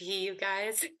OTP, you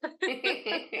guys.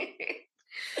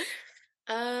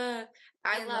 I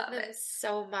love them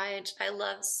so much. I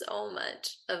love so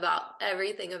much about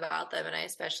everything about them. And I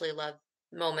especially love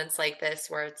moments like this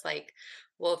where it's like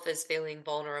Wolf is feeling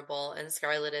vulnerable and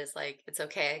Scarlet is like, it's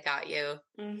okay, I got you.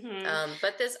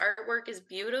 But this artwork is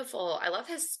beautiful. I love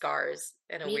his scars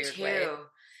in a weird way.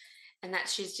 And that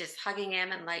she's just hugging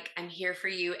him and like, I'm here for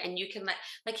you. And you can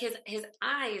like his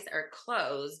eyes are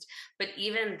closed, but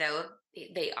even though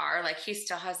they are, like, he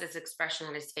still has this expression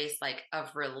on his face, like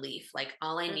of relief. Like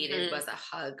all I needed was a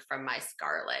hug from my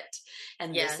Scarlet.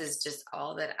 And this is just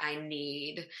all that I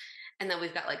need. And then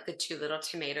we've got like the 2 little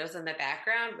tomatoes in the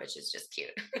background, which is just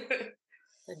cute.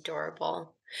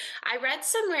 Adorable. I read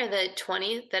somewhere that a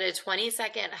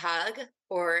 20-second hug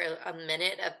or a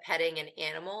minute of petting an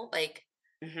animal, like,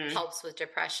 helps with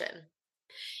depression.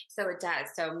 So it does.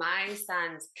 So my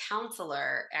son's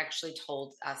counselor actually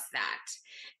told us that.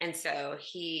 And so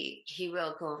he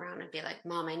will go around and be like,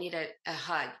 Mom, I need a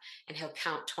hug. And he'll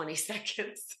count 20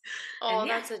 seconds. Oh,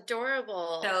 that's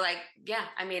adorable. So like, yeah,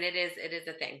 I mean, it is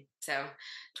a thing. So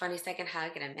 20-second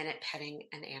hug and a minute petting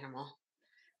an animal.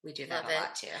 We do that a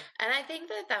lot too. And I think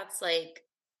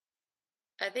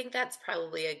that's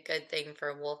probably a good thing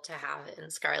for Wolf to have in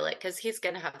Scarlet because he's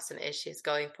going to have some issues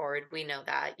going forward. We know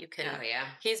that.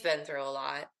 He's been through a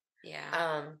lot.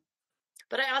 Yeah.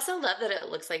 But I also love that it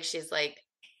looks like she's like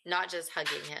not just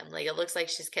hugging him. Like it looks like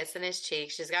she's kissing his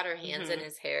cheek. She's got her hands in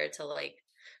his hair to like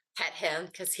pet him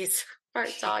because he's a part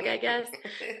dog, I guess.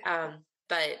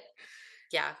 But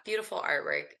yeah, beautiful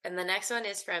artwork. And the next one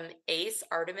is from Ace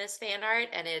Artemis Fan Art,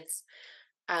 and it's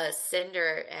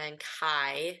Cinder and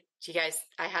Kai. You guys,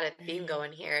 I had a theme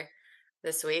going here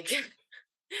this week.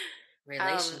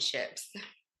 Relationships.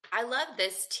 I love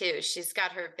this too. She's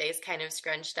got her face kind of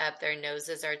scrunched up. Their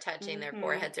noses are touching, their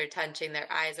foreheads are touching,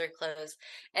 their eyes are closed.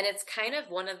 And it's kind of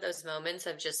one of those moments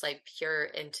of just like pure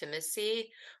intimacy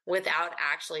without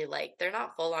actually like, they're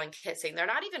not full on kissing. They're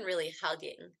not even really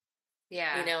hugging.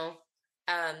 Yeah. You know?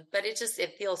 But it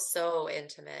feels so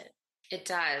intimate. It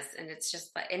does. And it's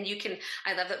just like, and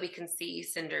I love that we can see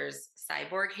Cinder's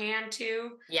cyborg hand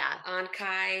too. Yeah. On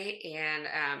Kai. And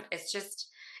it's just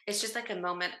like a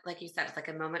moment, like you said, it's like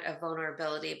a moment of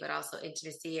vulnerability, but also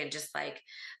intimacy and just like,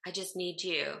 I just need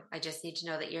you. I just need to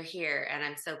know that you're here. And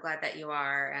I'm so glad that you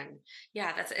are. And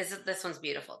yeah, this one's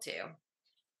beautiful too.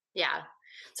 Yeah.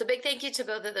 So big thank you to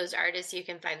both of those artists. You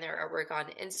can find their artwork on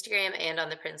Instagram and on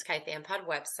the Prince Kai Fan Pod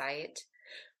website.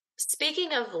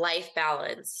 Speaking of life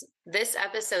balance, this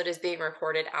episode is being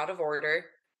recorded out of order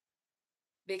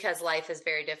because life is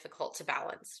very difficult to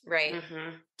balance, right? Mm-hmm.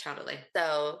 Totally.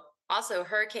 So, also,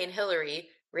 Hurricane Hillary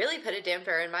really put a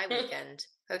damper in my weekend.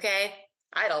 Okay.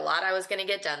 I had a lot I was going to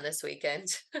get done this weekend.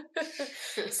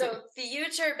 So,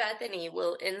 future Bethany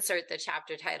will insert the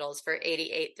chapter titles for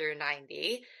 88 through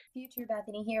 90. Future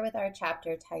Bethany here with our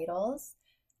chapter titles.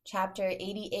 Chapter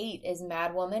 88 is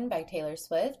Mad Woman by Taylor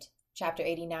Swift. Chapter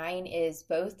 89 is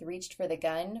Both Reached for the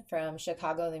Gun from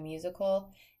Chicago the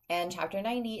Musical. And chapter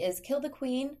 90 is Kill the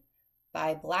Queen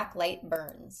by Blacklight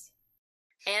Burns.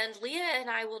 And Leah and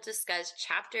I will discuss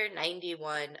chapter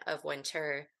 91 of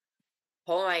Winter.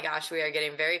 Oh my gosh, we are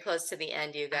getting very close to the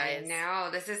end, you guys. I know,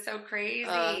 this is so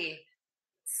crazy.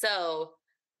 So,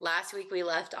 last week we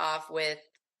left off with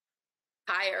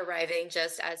Kai arriving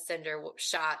just as Cinder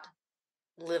shot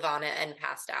Live on It and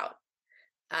passed out.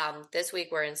 This week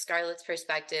we're in Scarlett's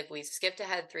perspective. We skipped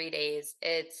ahead 3 days.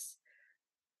 It's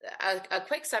a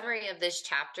quick summary of this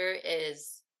chapter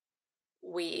is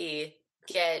we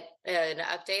get an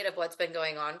update of what's been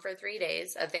going on for 3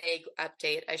 days, a vague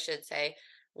update, I should say.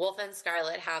 Wolf and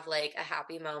Scarlett have like a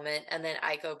happy moment, and then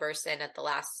Aiko bursts in at the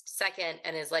last second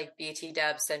and is like, BT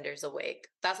dub, Cinder's awake.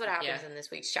 That's what happens in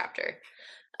this week's chapter.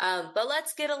 But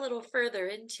let's get a little further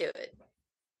into it.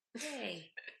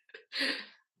 Yay.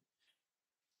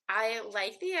 I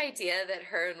like the idea that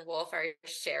her and Wolf are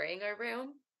sharing a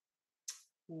room.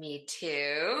 Me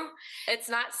too. It's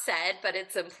not said, but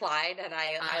it's implied, and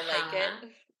I like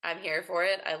it. I'm here for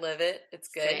it. I live it. It's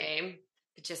good. Same.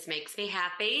 It just makes me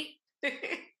happy.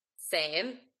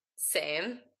 Same.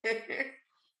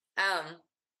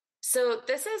 So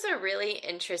this is a really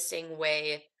interesting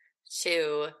way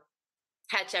to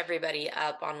catch everybody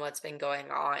up on what's been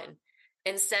going on.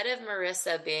 Instead of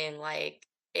Marissa being like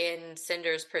in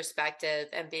Cinder's perspective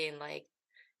and being like,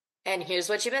 and here's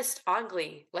what you missed on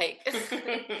Glee. Like,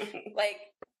 like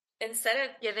instead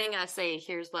of giving us a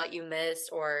here's what you missed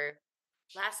or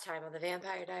last time on the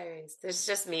Vampire Diaries, there's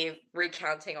just me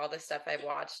recounting all the stuff I've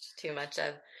watched too much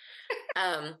of.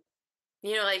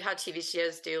 You know, like how TV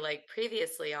shows do like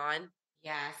previously on.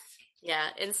 Yes. Yeah.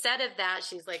 Instead of that,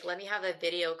 she's like, let me have a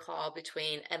video call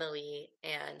between Emily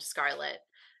and Scarlett.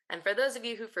 And for those of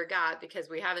you who forgot, because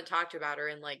we haven't talked about her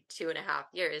in like 2.5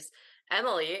 years,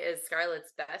 Emily is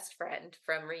Scarlett's best friend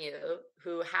from Ryu,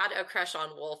 who had a crush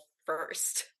on Wolf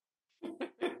first.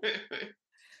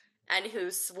 And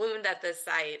who swooned at the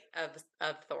sight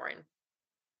of Thorn.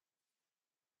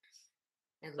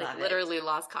 I love it. Literally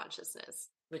lost consciousness.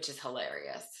 Which is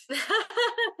hilarious.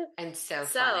 And so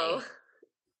funny.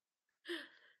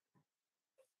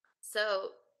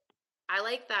 So I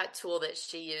like that tool that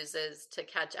she uses to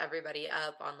catch everybody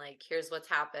up on like, here's what's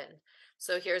happened.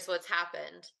 So here's what's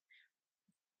happened.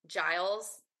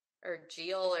 Giles, or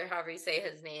Geel, or however you say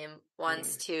his name,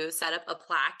 wants to set up a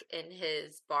plaque in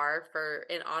his bar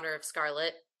in honor of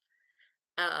Scarlett.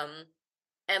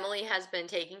 Emily has been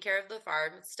taking care of the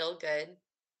farm. It's still good.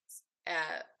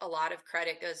 A lot of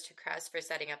credit goes to Cress for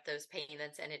setting up those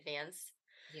payments in advance.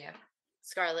 Yeah.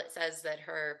 Scarlett says that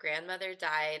her grandmother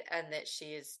died and that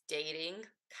she's dating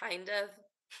kind of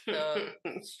the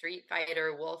Street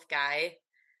Fighter Wolf guy.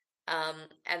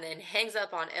 And then hangs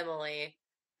up on Emily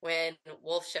when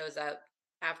Wolf shows up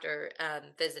after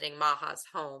visiting Maha's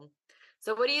home.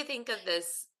 So what do you think of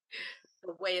this,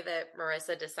 the way that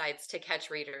Marissa decides to catch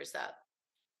readers up?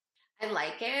 I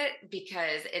like it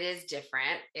because it is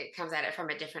different. It comes at it from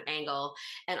a different angle.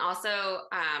 And also,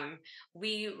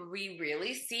 we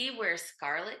really see where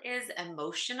Scarlett is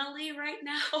emotionally right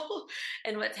now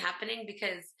and what's happening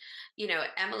because, you know,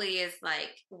 Emily is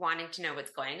like wanting to know what's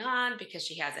going on because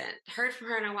she hasn't heard from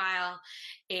her in a while.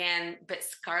 But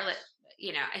Scarlett,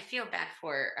 you know, I feel bad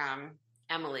for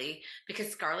Emily because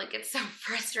Scarlett gets so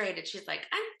frustrated. She's like,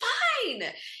 I'm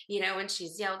fine, you know, when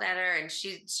she's yelled at her and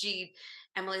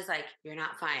Emily's like, you're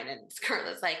not fine. And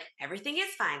Scarlett's like, everything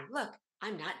is fine. Look,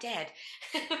 I'm not dead.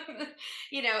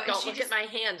 You know, don't look at my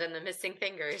hand and the missing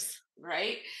fingers.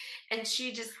 Right. And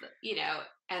she just, you know,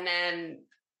 and then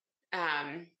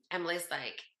Emily's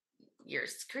like, you're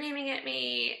screaming at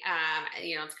me.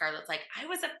 You know, and Scarlett's like, I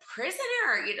was a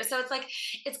prisoner, you know, so it's like,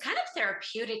 it's kind of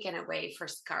therapeutic in a way for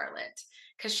Scarlett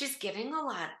because she's giving a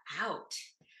lot out,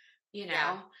 you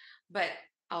know, but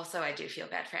also, I do feel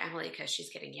bad for Emily because she's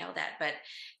getting yelled at, but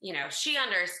you know, she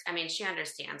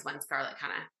understands when Scarlett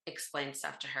kind of explains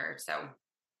stuff to her. So,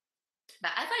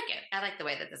 but I like it. I like the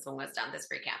way that this one was done, this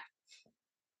recap.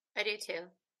 I do too.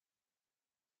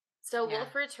 So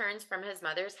Wolf returns from his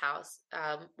mother's house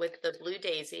with the blue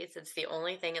daisies. It's the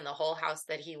only thing in the whole house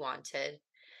that he wanted.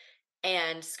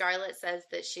 And Scarlett says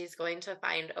that she's going to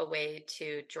find a way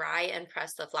to dry and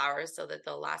press the flowers so that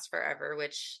they'll last forever,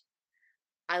 which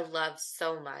I love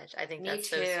so much. I think Me that's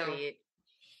so too. sweet.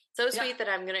 So Yeah. sweet that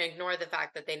I'm going to ignore the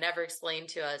fact that they never explained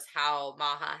to us how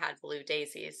Maha had blue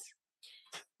daisies.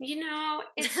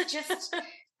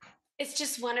 It's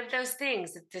just one of those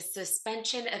things. The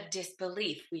suspension of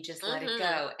disbelief. We just let it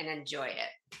go and enjoy it.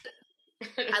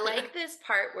 I like this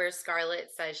part where Scarlett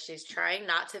says she's trying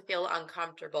not to feel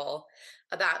uncomfortable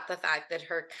about the fact that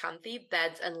her comfy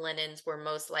beds and linens were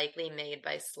most likely made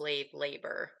by slave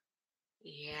labor.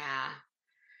 Yeah.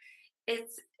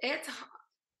 It's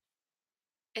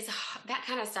that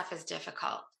kind of stuff is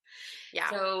difficult. Yeah.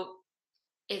 So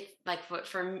it's like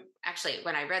actually,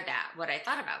 when I read that, what I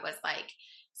thought about was like,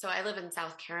 so I live in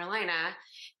South Carolina,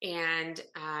 and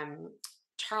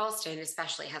Charleston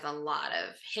especially has a lot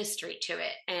of history to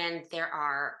it, and there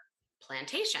are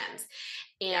plantations.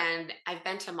 And I've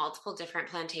been to multiple different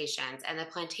plantations, and the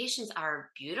plantations are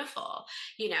beautiful,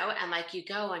 and like you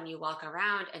go and you walk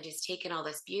around and just take in all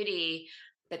this beauty,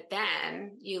 but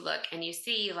then you look and you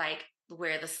see like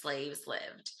where the slaves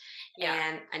lived.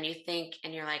 And you think,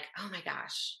 and you're like, oh my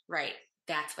gosh, right,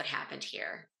 that's what happened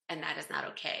here, and that is not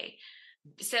okay.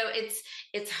 So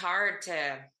it's hard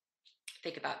to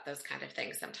think about those kind of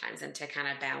things sometimes, and to kind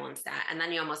of balance that. And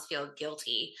then you almost feel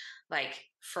guilty, like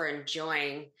for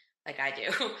enjoying, like I do,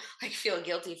 like feel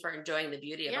guilty for enjoying the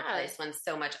beauty of a place when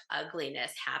so much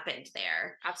ugliness happened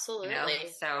there. Absolutely.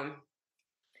 So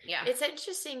yeah. It's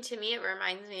interesting to me. It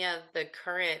reminds me of the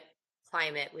current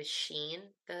climate with Shein,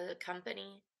 the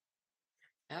company.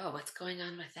 Oh, what's going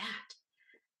on with that?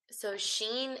 So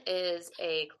Shein is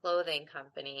a clothing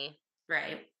company.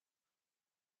 Right.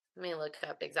 Let me look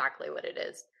up exactly what it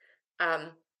is.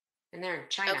 And they're in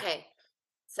China. Okay.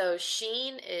 So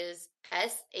Shein is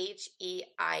Shein.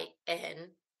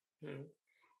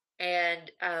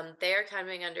 And they're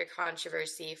coming under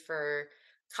controversy for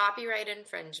copyright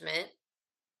infringement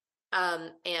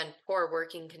and poor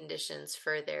working conditions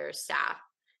for their staff.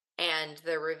 And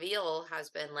the reveal has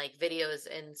been like videos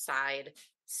inside,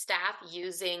 staff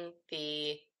using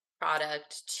the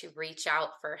product to reach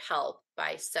out for help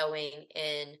by sewing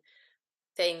in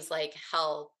things like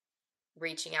help,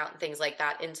 reaching out and things like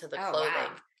that into the clothing.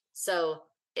 Wow. So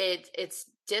it's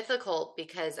difficult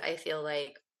because I feel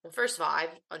like, well, first of all,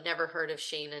 I've never heard of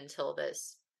Shein until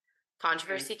this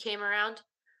controversy came around.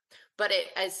 But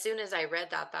as soon as I read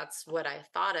that, that's what I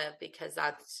thought of, because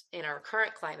that's in our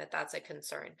current climate, that's a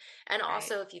concern. And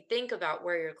also, if you think about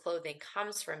where your clothing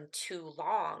comes from too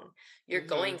long, you're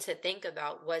going to think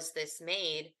about, was this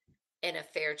made in a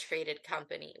fair traded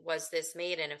company? Was this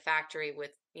made in a factory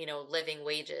with, living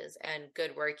wages and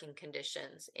good working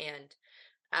conditions? And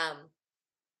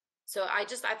so I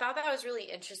thought that was really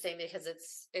interesting because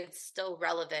it's still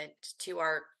relevant to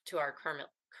our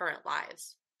current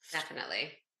lives.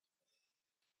 Definitely.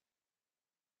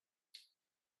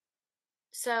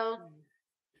 So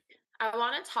I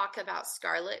want to talk about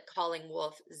Scarlett calling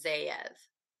Wolf Zayev.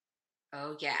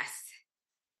 Oh, yes.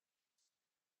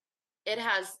 It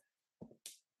has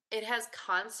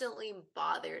constantly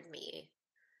bothered me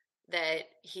that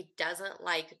he doesn't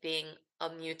like being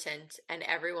a mutant and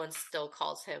everyone still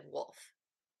calls him Wolf.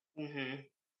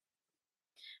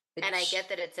 And I get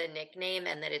that it's a nickname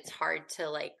and that it's hard to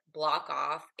like block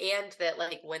off, and that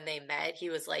like when they met, he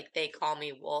was like, they call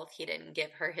me Wolf. He didn't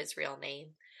give her his real name.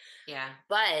 Yeah.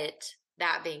 But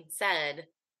that being said,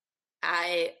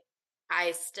 I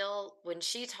still, when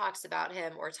she talks about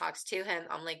him or talks to him,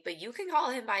 I'm like, but you can call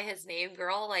him by his name,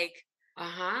 girl. Like,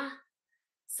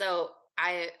 So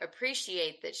I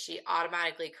appreciate that she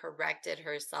automatically corrected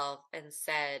herself and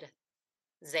said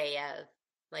Zayev.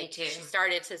 Like, she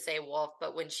started to say Wolf,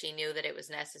 but when she knew that it was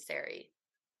necessary.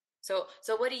 So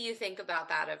what do you think about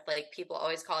that, of like people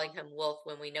always calling him Wolf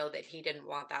when we know that he didn't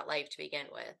want that life to begin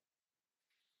with?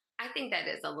 I think that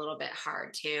is a little bit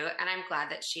hard too. And I'm glad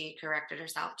that she corrected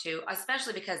herself too,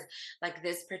 especially because like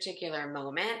this particular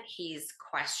moment, he's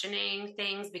questioning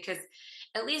things, because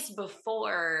at least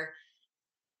before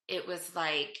it was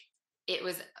like, it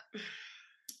was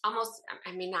almost,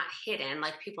 I mean, not hidden,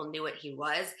 like people knew what he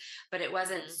was, but it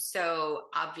wasn't so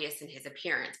obvious in his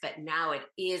appearance. But now it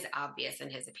is obvious in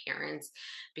his appearance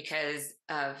because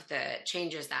of the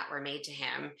changes that were made to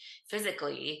him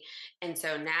physically. And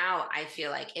so now I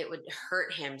feel like it would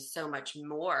hurt him so much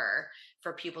more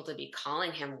for people to be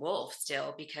calling him Wolf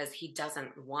still, because he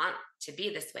doesn't want to be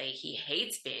this way. He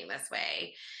hates being this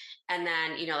way. And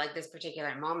then, like this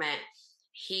particular moment,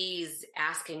 he's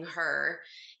asking her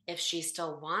if she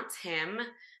still wants him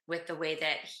with the way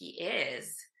that he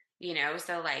is,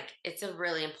 So like it's a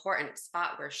really important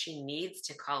spot where she needs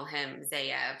to call him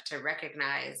Zayev to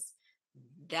recognize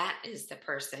that is the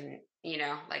person,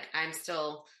 like I'm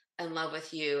still in love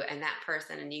with you and that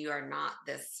person, and you are not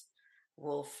this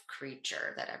wolf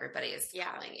creature that everybody is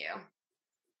calling you.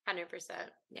 100%.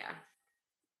 Yeah.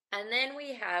 And then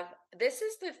this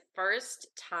is the first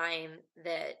time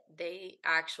that they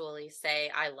actually say,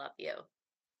 I love you.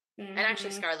 Mm-hmm. And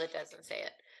actually Scarlett doesn't say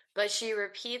it, but she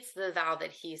repeats the vow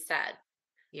that he said.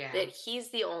 Yeah. That he's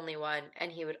the only one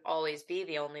and he would always be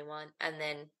the only one. And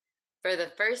then for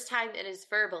the first time it is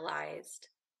verbalized,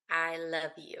 I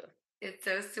love you. It's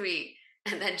so sweet.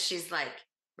 And then she's like,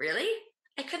 really?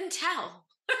 I couldn't tell.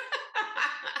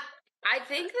 I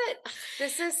think that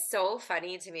this is so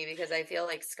funny to me because I feel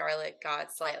like Scarlett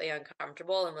got slightly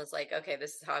uncomfortable and was like, okay,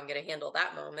 this is how I'm going to handle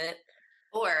that moment.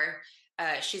 Or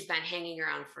she's been hanging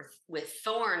around with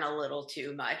Thorne a little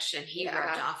too much and he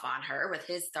rubbed off on her with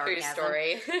his sarcasm. True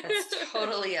story. That's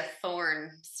totally a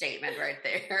Thorne statement right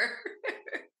there.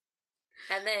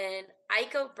 And then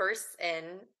Aiko bursts in.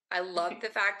 I love the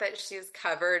fact that she's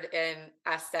covered in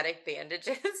aesthetic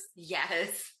bandages.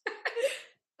 Yes.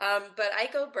 But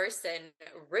Aiko bursts in,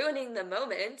 ruining the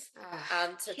moment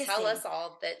to tell us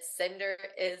all that Cinder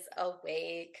is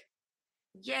awake.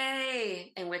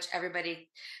 Yay! In which everybody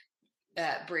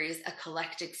breathes a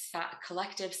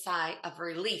collective sigh of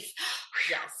relief.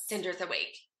 Yes. Cinder's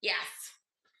awake. Yes.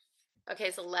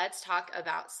 Okay, so let's talk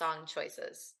about song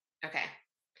choices. Okay.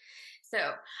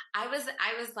 So I was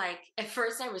like, at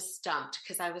first I was stumped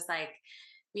because I was like,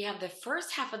 we have the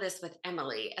first half of this with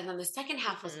Emily and then the second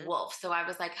half was Wolf. So I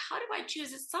was like, how do I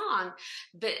choose a song?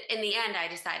 But in the end, I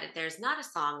decided there's not a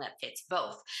song that fits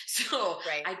both. So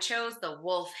I chose the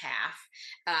Wolf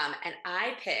half. And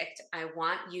I picked I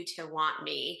Want You to Want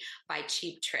Me by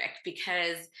Cheap Trick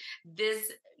because this,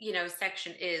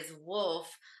 section is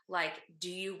Wolf. Like, do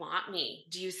you want me?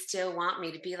 Do you still want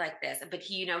me to be like this? But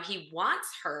he wants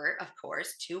her, of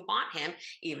course, to want him,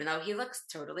 even though he looks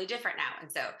totally different now. And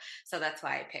so that's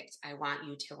why I picked I Want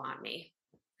You to Want Me.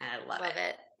 And I love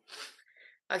it.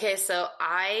 Okay, so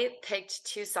I picked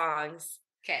two songs.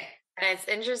 Okay. And it's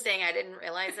interesting. I didn't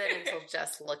realize it until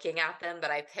just looking at them,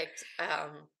 but I picked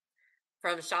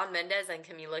from Shawn Mendes and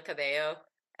Camila Cabello,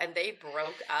 and they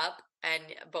broke up. And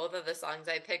both of the songs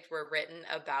I picked were written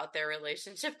about their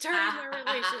relationship during their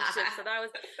relationship. So that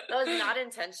was not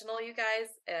intentional, you guys.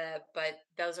 But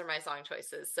those are my song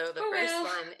choices. So the first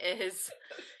one is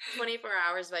 24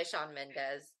 Hours by Shawn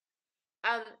Mendes.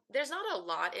 There's not a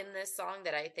lot in this song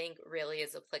that I think really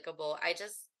is applicable.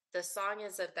 The song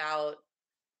is about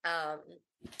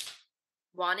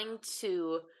wanting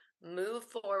to move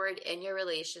forward in your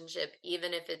relationship,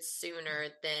 even if it's sooner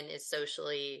than is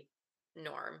socially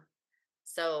norm.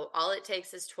 So all it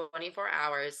takes is 24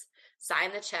 hours,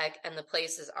 sign the check, and the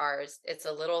place is ours. It's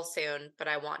a little soon, but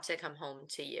I want to come home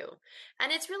to you.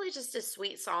 And it's really just a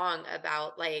sweet song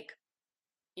about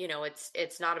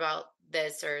it's not about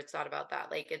this or it's not about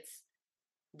that. Like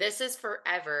this is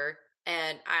forever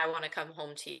and I want to come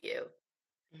home to you.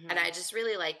 Mm-hmm. And I just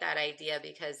really like that idea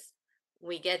because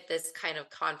we get this kind of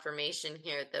confirmation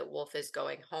here that Wolf is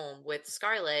going home with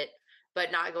Scarlett, but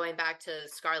not going back to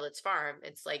Scarlett's farm.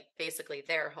 It's like basically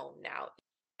their home now.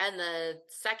 And the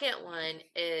second one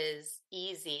is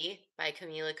Easy by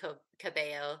Camila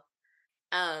Cabello.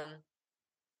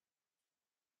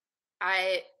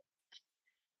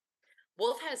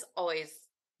 Wolf has always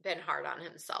been hard on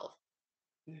himself.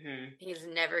 Mm-hmm. He's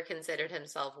never considered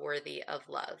himself worthy of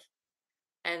love.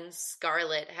 And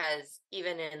Scarlett has,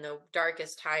 even in the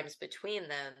darkest times between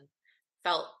them,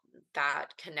 felt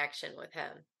that connection with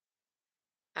him.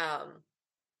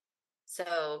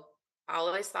 So I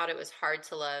always thought it was hard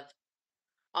to love.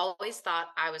 Always thought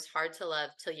I was hard to love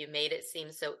till you made it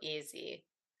seem so easy.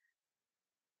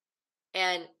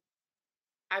 And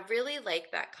I really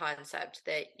like that concept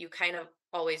that you kind of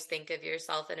always think of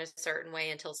yourself in a certain way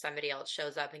until somebody else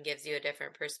shows up and gives you a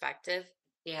different perspective.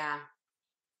 Yeah.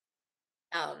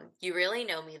 You really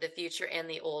know me, the future and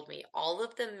the old me, all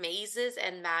of the mazes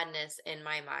and madness in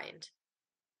my mind.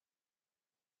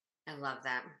 I love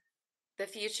that. The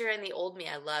future and the old me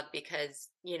I love because,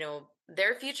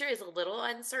 their future is a little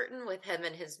uncertain with him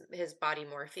and his body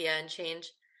morphia and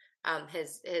change,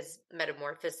 his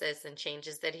metamorphosis and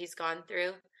changes that he's gone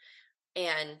through.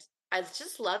 And I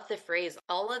just love the phrase,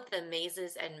 all of the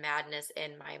mazes and madness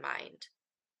in my mind.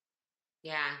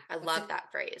 Yeah. I love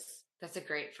that phrase. That's a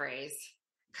great phrase.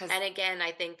 And again,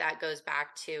 I think that goes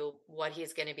back to what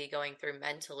he's going to be going through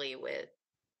mentally with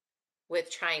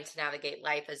trying to navigate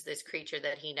life as this creature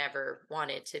that he never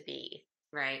wanted to be.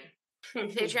 Right.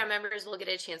 Patreon members will get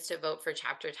a chance to vote for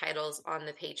chapter titles on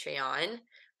the Patreon.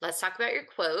 Let's talk about your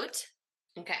quote.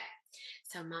 Okay.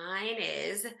 So mine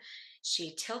is,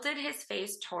 she tilted his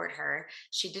face toward her.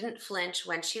 She didn't flinch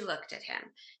when she looked at him,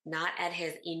 not at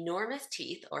his enormous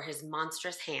teeth or his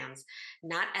monstrous hands,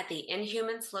 not at the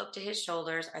inhuman slope to his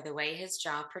shoulders or the way his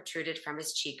jaw protruded from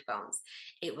his cheekbones.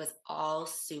 It was all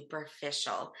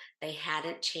superficial. They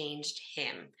hadn't changed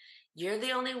him. You're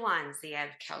the only one, Ziev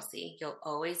Kelsey. You'll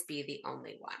always be the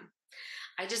only one.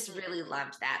 I just really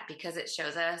loved that because it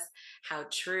shows us how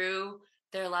true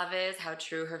their love is, how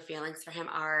true her feelings for him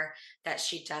are, that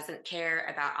she doesn't care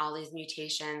about all these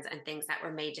mutations and things that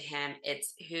were made to him.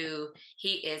 It's who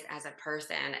he is as a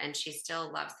person, and she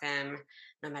still loves him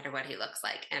no matter what he looks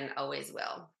like and always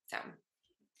will. So,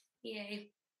 yay.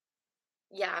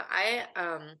 Yeah,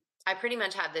 I pretty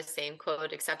much had the same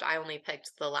quote, except I only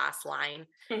picked the last line.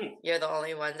 You're the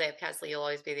only one, Ziev Kelsey. You'll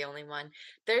always be the only one.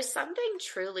 There's something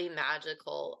truly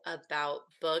magical about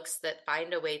books that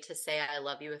find a way to say I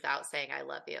love you without saying I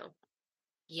love you.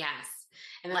 Yes.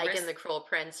 And like in The Cruel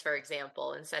Prince, for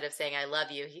example, instead of saying I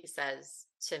love you, he says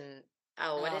to,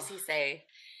 what does he say?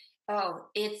 Oh,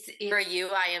 it's for you,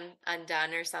 I am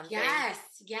undone or something. Yes.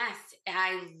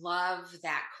 I love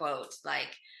that quote.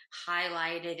 Like,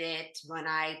 highlighted it when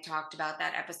I talked about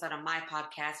that episode on my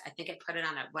podcast. I think I put it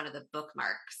on one of the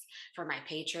bookmarks for my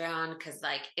Patreon because,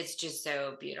 like, it's just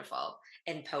so beautiful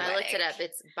and poetic. I looked it up.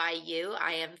 It's by you,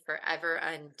 I am forever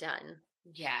undone.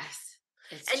 Yes.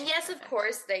 And yes, perfect. Of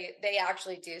course, they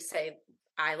actually do say,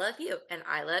 I love you and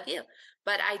I love you.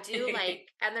 But I do like,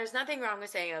 and there's nothing wrong with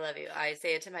saying I love you. I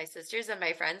say it to my sisters and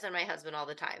my friends and my husband all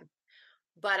the time.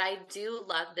 But I do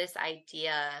love this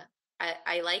idea.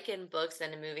 I like in books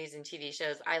and in movies and TV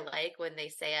shows, I like when they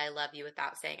say I love you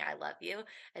without saying I love you.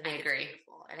 I think it's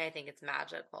beautiful and I think it's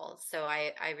magical. So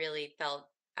I really felt,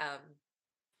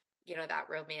 that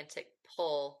romantic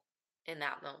pull in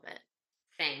that moment.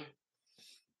 Same.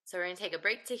 So we're going to take a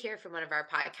break to hear from one of our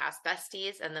podcast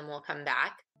besties, and then we'll come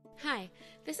back. Hi,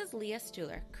 this is Leah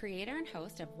Stuhler, creator and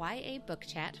host of YA Book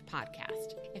Chat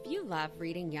podcast. If you love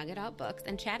reading young adult books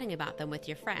and chatting about them with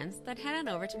your friends, then head on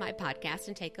over to my podcast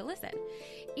and take a listen.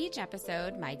 Each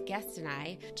episode, my guests and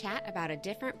I chat about a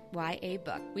different YA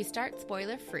book. We start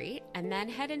spoiler-free and then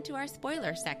head into our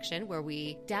spoiler section where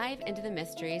we dive into the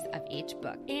mysteries of each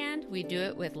book. And we do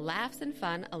it with laughs and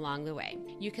fun along the way.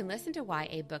 You can listen to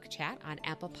YA Book Chat on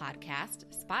Apple Podcast,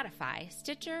 Spotify,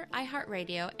 Stitcher,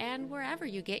 iHeartRadio, and wherever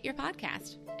you get your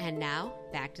podcast. And now,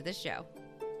 back to the show.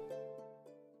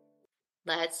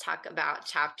 Let's talk about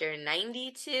chapter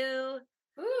 92.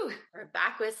 Ooh, we're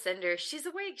back with Cinder. She's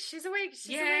awake.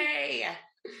 Yay!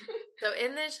 So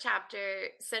in this chapter,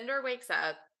 Cinder wakes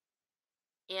up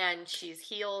and she's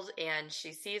healed and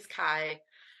she sees Kai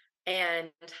and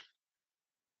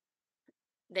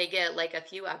they get like a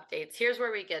few updates. Here's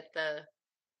where we get the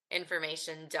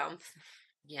information dump.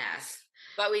 Yes.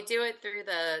 But we do it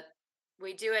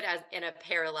as in a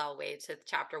parallel way to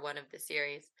chapter 1 of the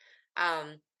series.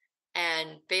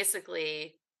 And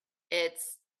basically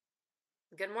it's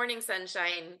good morning,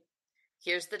 sunshine.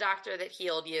 Here's the doctor that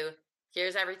healed you.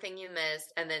 Here's everything you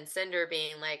missed. And then Cinder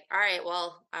being like, all right,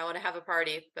 well, I want to have a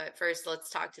party, but first let's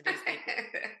talk to these people.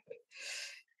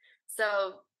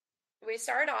 So we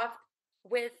start off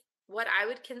with what I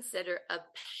would consider a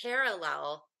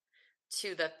parallel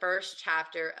to the first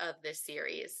chapter of the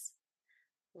series,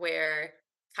 where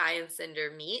Kai and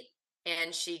Cinder meet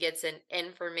and she gets an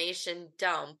information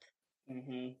dump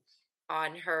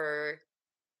on her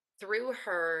through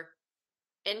her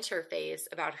interface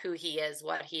about who he is,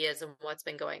 what he is, and what's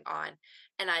been going on.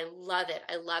 And I love it.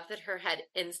 I love that her head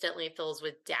instantly fills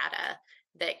with data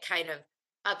that kind of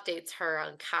updates her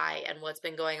on Kai and what's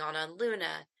been going on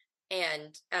Luna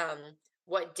and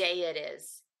what day it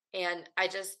is. And I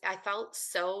felt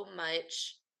so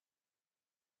much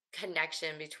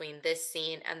connection between this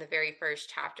scene and the very first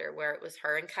chapter, where it was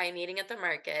her and Kai meeting at the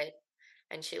market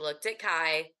and she looked at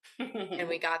Kai and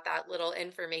we got that little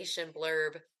information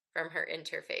blurb from her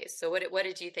interface. So what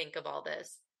did you think of all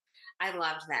this? I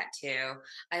loved that too.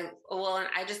 And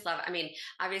I just love,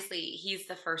 obviously he's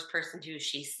the first person who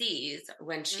she sees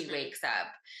when she wakes up,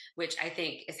 which I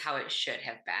think is how it should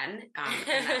have been.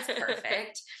 And that's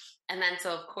perfect. And then,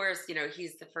 so of course,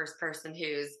 he's the first person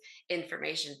whose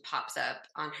information pops up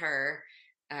on her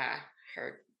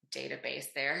database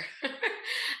there.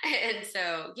 And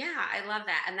so, yeah, I love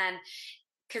that. And then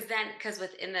Because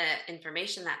within the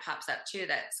information that pops up too,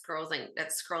 that's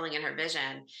scrolling in her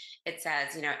vision, it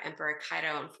says, Emperor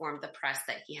Kaido informed the press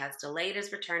that he has delayed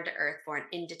his return to Earth for an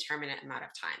indeterminate amount of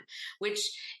time, which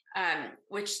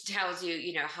tells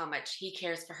you, how much he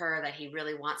cares for her, that he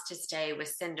really wants to stay with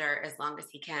Cinder as long as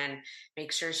he can,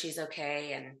 make sure she's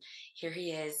okay. And here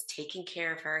he is taking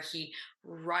care of her. He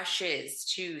rushes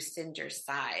to Cinder's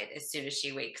side as soon as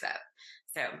she wakes up.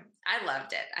 So I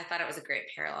loved it. I thought it was a great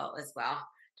parallel as well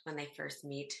when they first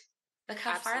meet. Look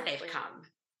how far they've come.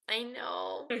 I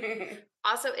know.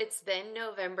 Also, it's been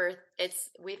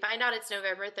we find out it's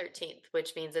November 13th,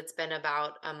 which means it's been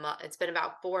about a month. It's been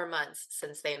about 4 months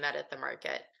since they met at the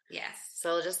market. Yes.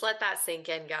 So just let that sink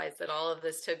in, guys, that all of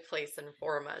this took place in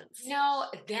 4 months. No,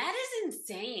 that is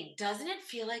insane. Doesn't it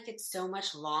feel like it's so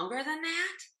much longer than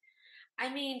that? I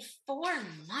mean, 4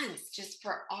 months just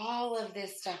for all of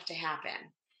this stuff to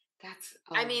happen.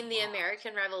 The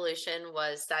American Revolution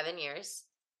was 7 years.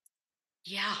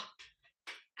 Yeah.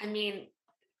 I mean,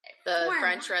 the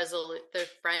French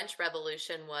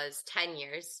Revolution was 10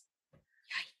 years.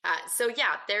 So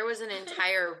yeah, there was an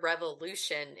entire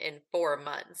revolution in 4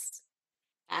 months.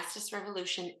 Fastest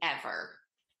revolution ever.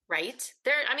 Right?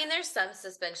 There's some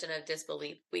suspension of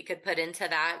disbelief we could put into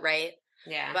that, right?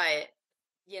 Yeah. But,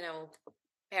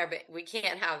 we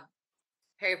can't have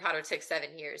Harry Potter took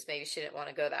 7 years. Maybe she didn't want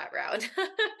to go that route.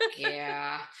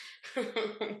 Yeah.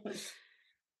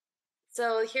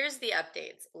 So here's the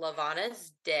updates.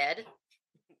 Levana's dead.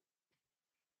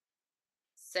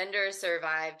 Cinder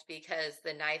survived because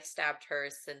the knife stabbed her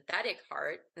synthetic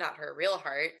heart, not her real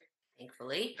heart.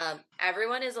 Thankfully.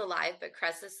 Everyone is alive, but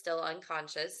Cress is still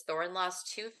unconscious. Thorn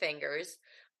lost 2 fingers.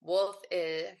 Wolf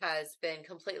has been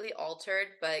completely altered,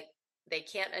 but they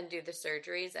can't undo the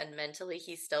surgeries, and mentally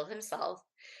he's still himself.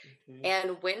 Mm-hmm.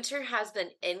 And Winter has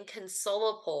been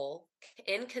inconsolable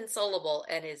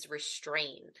and is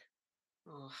restrained.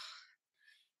 Oh,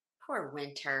 poor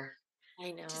Winter.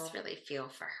 I know. I just really feel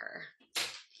for her.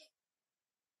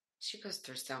 She goes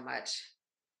through so much.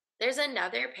 There's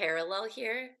another parallel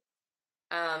here,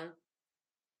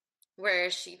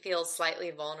 where she feels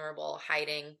slightly vulnerable,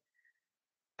 hiding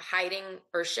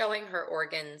or showing her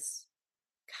organs.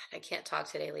 God, I can't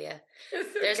talk today, Leah.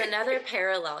 There's another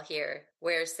parallel here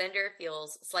where Cinder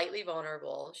feels slightly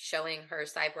vulnerable, showing her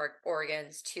cyborg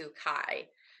organs to Kai,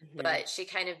 but she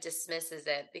kind of dismisses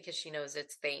it because she knows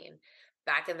it's vain.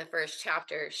 Back in the first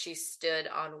chapter, she stood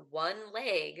on one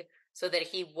leg so that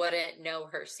he wouldn't know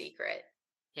her secret.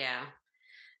 Yeah.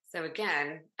 So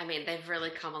again, they've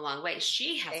really come a long way.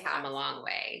 She has come a long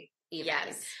way, even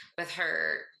with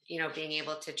her, being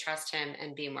able to trust him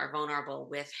and be more vulnerable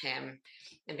with him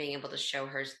and being able to show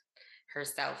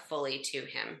herself fully to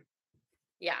him.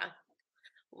 Yeah.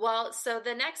 Well, so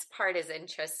the next part is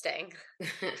interesting.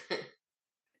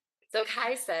 So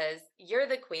Kai says, you're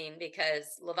the queen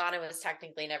because Levana was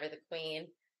technically never the queen.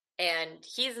 And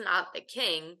he's not the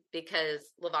king because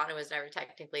Levana was never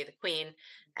technically the queen.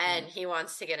 And he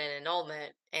wants to get an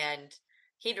annulment. And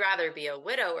he'd rather be a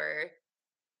widower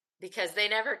because they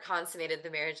never consummated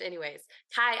the marriage anyways.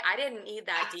 Kai, I didn't need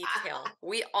that detail.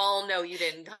 We all know you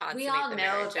didn't consummate the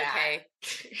marriage, okay?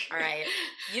 All right.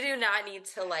 You do not need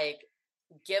to,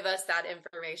 give us that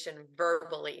information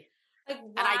verbally. And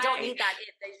I don't need that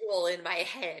visual in my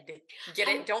head. Get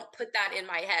it? Don't put that in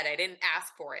my head. I didn't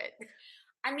ask for it.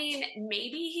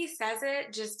 Maybe he says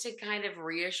it just to kind of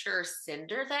reassure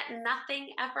Cinder that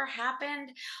nothing ever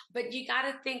happened. But you got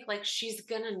to think she's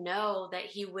going to know that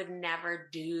he would never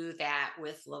do that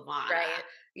with Levana. Right.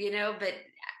 But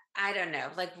I don't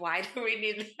know. Why do we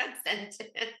need that sentence?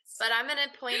 But I'm going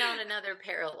to point out another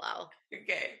parallel.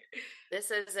 Okay.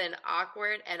 This is an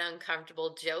awkward and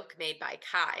uncomfortable joke made by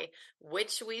Kai,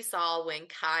 which we saw when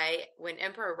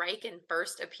Emperor Riken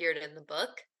first appeared in the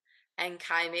book, and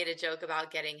Kai made a joke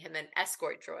about getting him an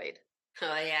escort droid.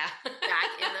 Oh, yeah.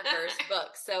 Back in the first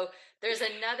book. So there's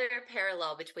another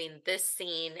parallel between this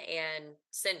scene and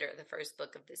Cinder, the first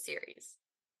book of the series.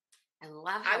 I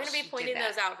love how I'm going to be pointing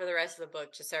those out for the rest of the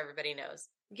book, just so everybody knows.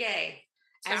 Yay.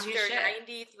 Chapter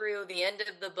 90 through the end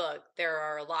of the book, there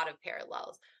are a lot of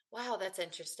parallels. Wow, that's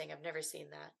interesting. I've never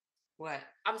seen that. What?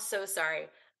 I'm so sorry.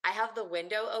 I have the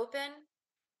window open,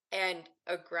 and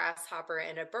a grasshopper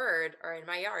and a bird are in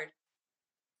my yard.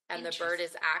 And the bird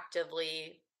is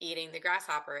actively eating the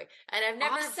grasshopper. And I've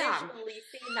never visually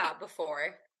seen that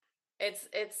before.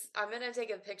 I'm going to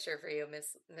take a picture for you,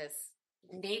 Miss.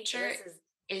 Nature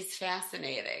is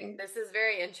fascinating. This is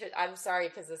very interesting. I'm sorry,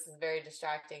 because this is very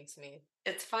distracting to me.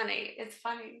 It's funny. I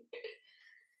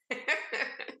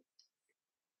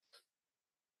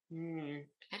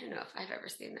don't know if I've ever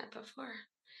seen that before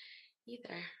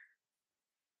either.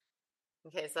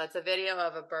 Okay, so that's a video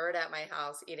of a bird at my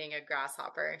house eating a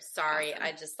grasshopper. Sorry, Awesome.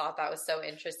 I just thought that was so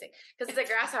interesting. Because the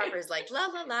grasshopper is like, la,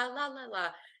 la, la, la, la, la.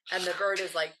 And the bird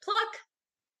is like, pluck.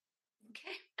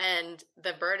 Okay. And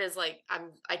the bird is like,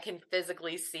 I can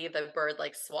physically see the bird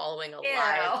like swallowing a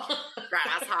live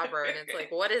grasshopper. And it's like,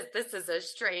 this is a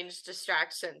strange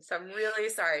distraction. So I'm really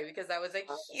sorry because that was a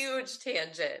huge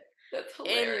tangent. That's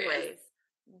hilarious. Anyways,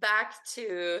 back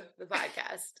to the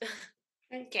podcast.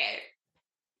 Okay.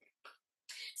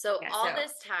 So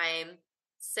this time,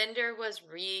 Cinder was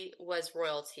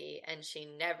royalty, and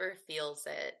she never feels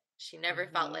it. She never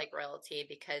felt like royalty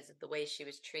because of the way she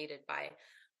was treated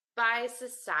by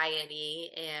society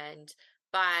and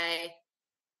by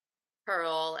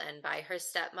Pearl and by her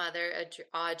stepmother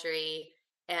Audrey.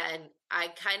 And I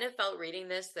kind of felt reading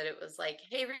this that it was like,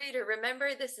 hey reader,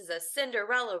 remember this is a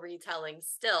Cinderella retelling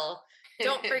still.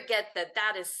 Don't forget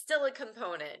that is still a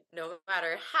component. No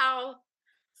matter how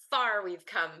far we've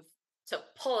come to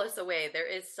pull us away, there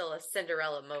is still a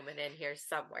Cinderella moment in here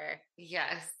somewhere.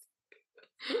 Yes.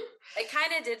 It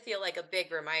kind of did feel like a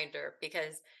big reminder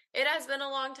because it has been a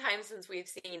long time since we've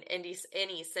seen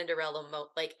any Cinderella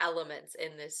elements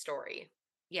in this story.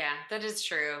 Yeah, that is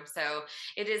true. So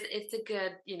it's a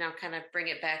good, kind of bring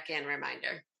it back in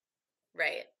reminder.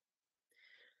 Right.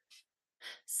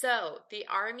 So the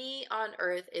army on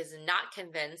Earth is not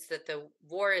convinced that the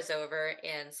war is over,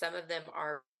 and some of them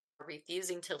are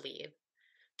refusing to leave.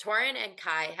 Torin and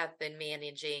Kai have been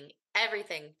managing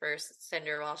everything for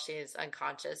Cinder while she is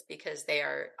unconscious because they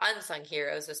are unsung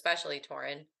heroes, especially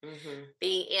Torin. Mm-hmm.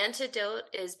 The antidote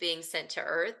is being sent to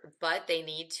Earth, but they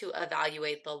need to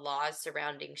evaluate the laws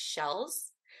surrounding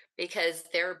shells because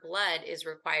their blood is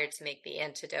required to make the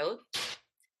antidote.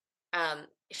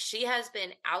 She has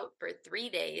been out for 3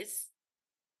 days.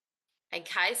 And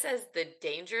Kai says the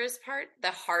dangerous part,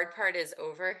 the hard part is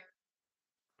over.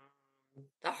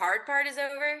 The hard part is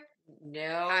over?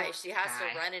 No. Kai, she has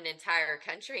to run an entire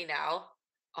country now.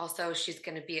 Also, she's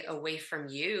going to be away from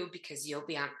you because you'll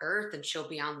be on Earth and she'll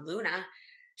be on Luna.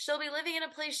 She'll be living in a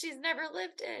place she's never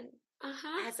lived in.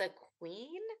 As a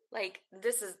queen? Like,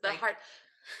 this is the hard...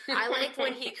 I like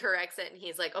when he corrects it and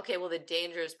he's like, okay, well, the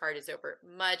dangerous part is over.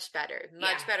 Much better.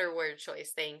 Much better word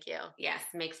choice. Thank you. Yes,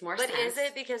 makes more sense. But is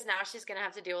it because now she's going to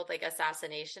have to deal with, like,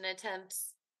 assassination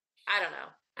attempts? I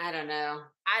don't know.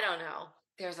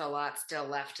 There's a lot still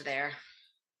left there.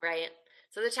 Right.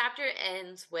 So the chapter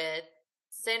ends with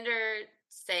Cinder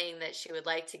saying that she would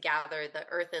like to gather the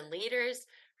earthen leaders,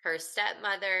 her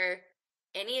stepmother,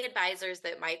 any advisors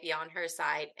that might be on her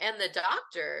side, and the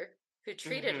doctor who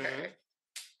treated her.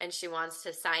 And she wants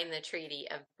to sign the Treaty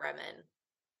of Bremen.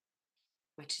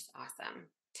 Which is awesome.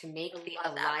 To make the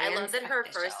alliance I love that her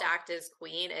first act as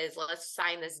queen is, let's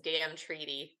sign this damn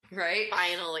treaty. Right?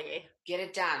 Finally. Get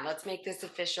it done. Let's make this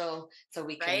official so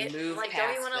we can move like, past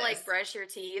don't you want to, this. like, brush your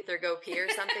teeth or go pee or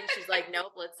something? She's like,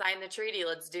 nope, let's sign the treaty.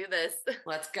 Let's do this.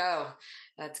 Let's go.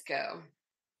 All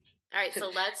right,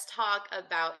 so let's talk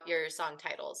about your song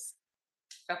titles.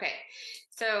 Okay.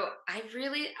 So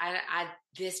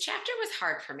this chapter was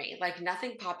hard for me. Like,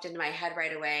 nothing popped into my head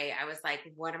right away. I was like,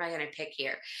 what am I going to pick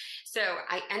here? So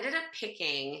I ended up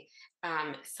picking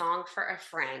Song for a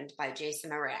Friend by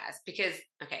Jason Mraz because,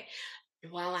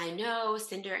 while I know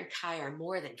Cinder and Kai are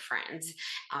more than friends,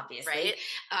 obviously,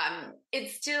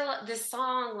 it's still this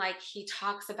song, like, he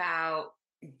talks about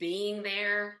being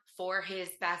there for his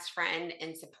best friend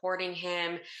and supporting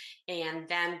him and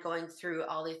them going through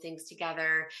all these things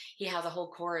together. He has a whole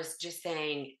chorus just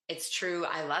saying, it's true,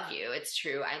 I love you. It's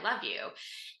true, I love you.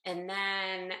 And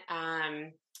then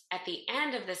at the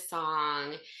end of the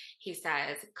song, he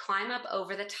says, climb up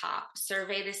over the top,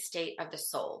 survey the state of the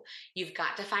soul. You've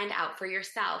got to find out for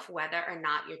yourself whether or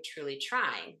not you're truly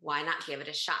trying. Why not give it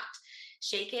a shot?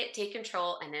 Shake it, take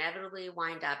control, and inevitably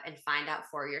wind up and find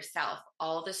out for yourself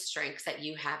all the strengths that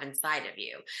you have inside of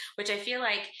you, which I feel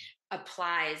like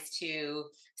applies to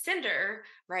Cinder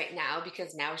right now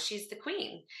because now she's the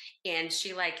queen. And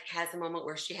she, like, has a moment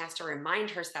where she has to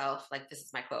remind herself, like, this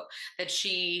is my quote, that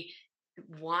she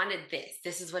wanted this.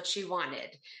 This is what she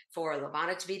wanted, for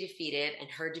Levana to be defeated and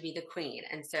her to be the queen.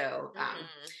 And so,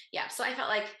 so I felt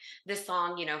like this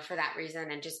song, for that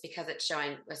reason, and just because it's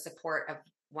showing the support of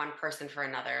one person for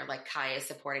another, like Kai is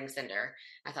supporting Cinder,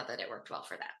 I thought that it worked well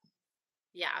for that.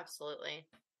 Yeah, absolutely.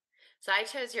 So I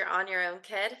chose You're on Your Own,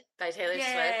 Kid by Taylor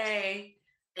Swift.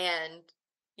 And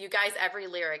you guys, every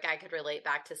lyric I could relate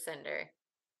back to Cinder.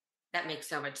 That makes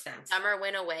so much sense. Summer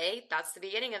went away. That's the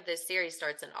beginning of this series,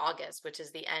 starts in August, which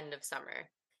is the end of summer.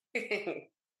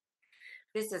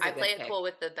 This is I play it cool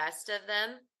with the best of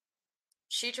them.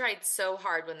 She tried so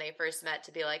hard when they first met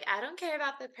to be like, I don't care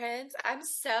about the prince. I'm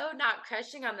so not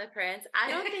crushing on the prince.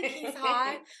 I don't think he's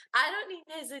hot. I don't need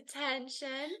his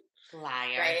attention.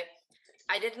 Liar. Right?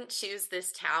 I didn't choose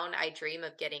this town. I dream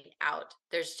of getting out.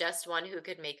 There's just one who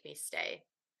could make me stay.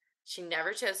 She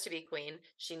never chose to be queen.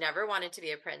 She never wanted to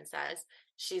be a princess.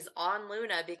 She's on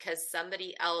Luna because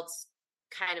somebody else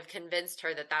kind of convinced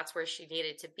her that that's where she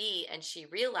needed to be. And she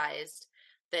realized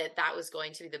that that was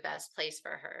going to be the best place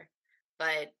for her.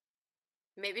 But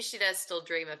maybe she does still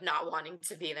dream of not wanting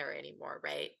to be there anymore,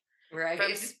 right? Right.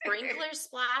 From sprinkler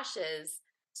splashes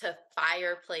to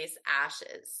fireplace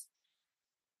ashes.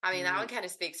 I mean, that one kind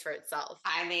of speaks for itself.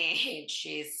 I mean,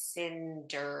 she's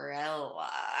Cinderella.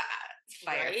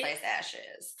 Fireplace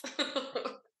ashes.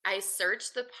 I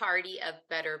searched the party of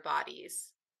better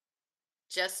bodies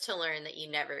just to learn that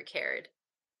you never cared.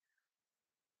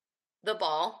 The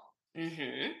ball.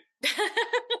 Mm-hmm.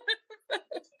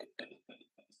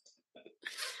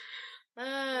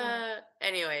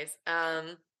 Anyways,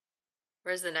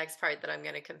 where's the next part that I'm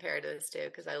going to compare this to?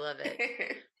 Because I love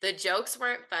it. The jokes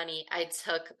weren't funny. I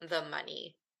took the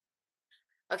money.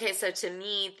 Okay, so to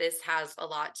me, this has a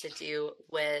lot to do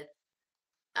with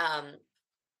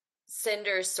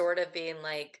Cinder sort of being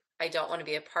like, I don't want to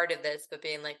be a part of this, but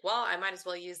being like, well, I might as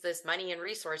well use this money and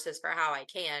resources for how I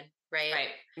can, right? Right.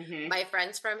 Mm-hmm. My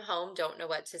friends from home don't know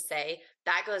what to say.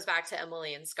 That goes back to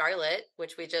Emily and Scarlet,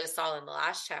 which we just saw in the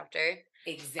last chapter.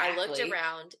 Exactly. I looked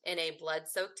around in a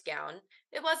blood-soaked gown.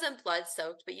 It wasn't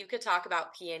blood-soaked, but you could talk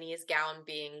about Peony's gown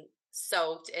being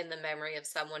soaked in the memory of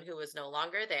someone who was no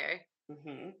longer there.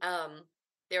 Mm-hmm.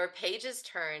 There were pages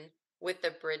turned with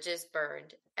the bridges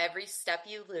burned. Every step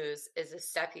you lose is a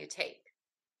step you take.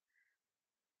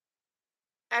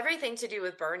 Everything to do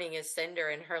with burning is Cinder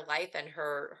in her life and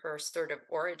her sort of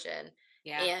origin.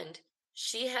 Yeah. And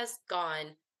she has gone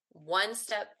one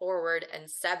step forward and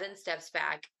 7 steps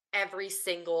back every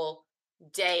single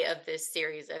day of this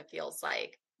series, it feels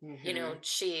like. Mm-hmm. You know,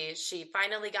 she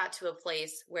finally got to a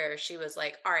place where she was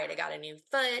like, all right, I got a new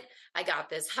foot. I got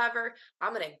this hover.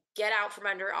 I'm going to get out from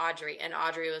under Audrey. And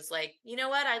Audrey was like, you know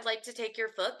what? I'd like to take your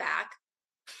foot back.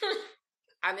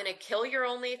 I'm going to kill your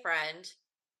only friend.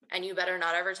 And you better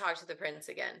not ever talk to the prince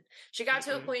again. She got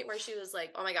to a point where she was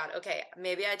like, oh my God, okay,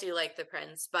 maybe I do like the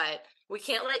prince, but we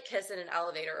can't like kiss in an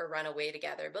elevator or run away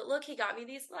together. But look, he got me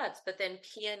these nuts. But then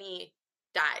Peony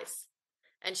dies.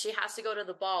 And she has to go to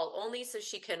the ball only so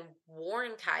she can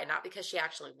warn Kai, not because she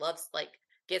actually loves, like,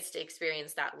 gets to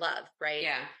experience that love, right?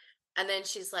 Yeah. And then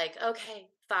she's like, okay,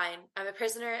 fine. I'm a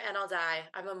prisoner and I'll die.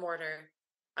 I'm a martyr.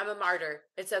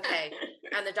 It's okay.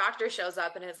 And the doctor shows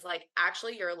up and is like,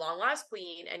 actually, you're a long lost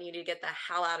queen and you need to get the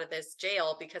hell out of this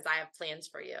jail because I have plans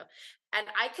for you. And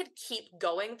I could keep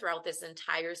going throughout this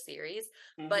entire series,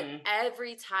 but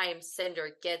every time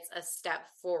Cinder gets a step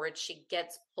forward, she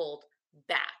gets pulled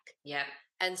back. Yep.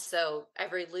 And so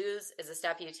every lose is a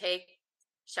step you take.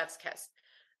 Chef's kiss.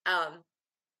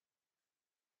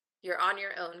 You're on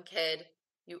your own, kid.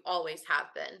 You always have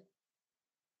been.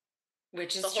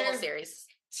 Which is the true. Whole series.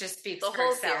 Just speaks the for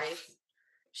whole itself.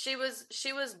 Series.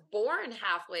 She was born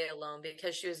halfway alone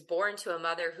because she was born to a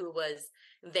mother who was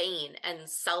vain and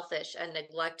selfish and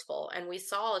neglectful. And we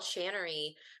saw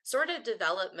Channery sort of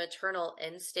develop maternal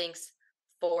instincts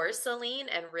for Celine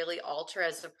and really alter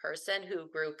as a person who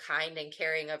grew kind and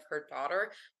caring of her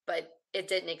daughter, but it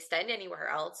didn't extend anywhere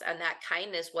else. And that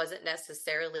kindness wasn't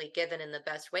necessarily given in the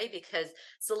best way because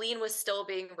Celine was still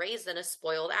being raised in a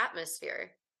spoiled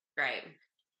atmosphere. Right.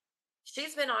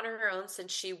 She's been on her own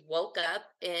since she woke up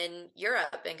in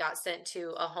Europe and got sent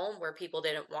to a home where people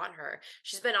didn't want her.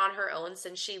 She's been on her own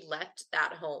since she left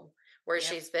that home where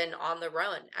she's been on the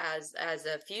run as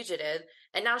a fugitive.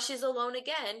 And now she's alone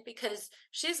again because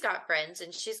she's got friends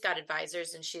and she's got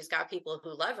advisors and she's got people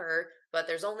who love her, but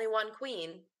there's only one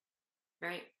queen.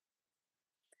 Right.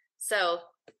 So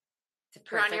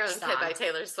You're on Your Own Kid by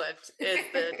Taylor Swift is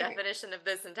the definition of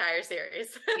this entire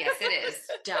series. Yes, it is.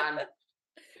 Done.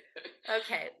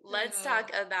 Okay, let's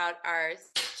talk about our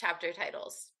chapter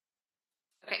titles.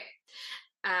 Okay.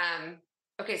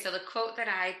 Okay, so the quote that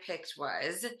I picked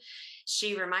was,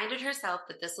 she reminded herself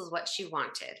that this was what she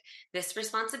wanted. This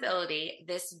responsibility,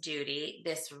 this duty,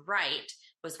 this right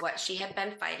was what she had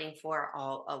been fighting for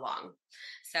all along.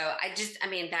 So that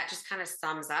just kind of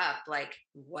sums up like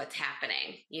what's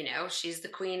happening. You know, she's the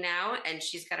queen now and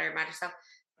she's got to remind herself,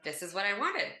 this is what I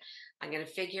wanted. I'm going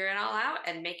to figure it all out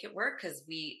and make it work because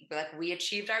we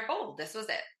achieved our goal. This was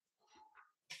it.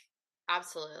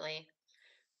 Absolutely.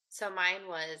 So mine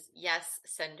was, yes,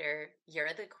 Cinder,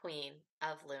 you're the queen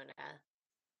of Luna.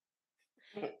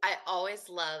 I always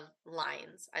love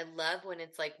lines. I love when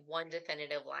it's like one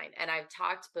definitive line. And I've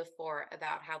talked before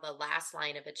about how the last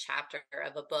line of a chapter,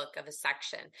 of a book, of a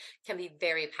section can be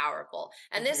very powerful.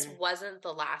 And this wasn't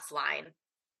the last line,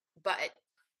 but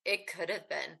it could have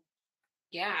been.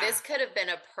 Yeah. This could have been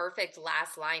a perfect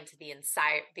last line to the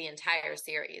entire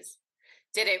series.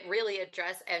 Did it really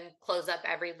address and close up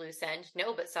every loose end?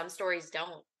 No, but some stories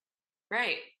don't.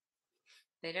 Right.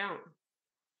 They don't.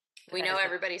 We know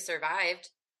everybody survived.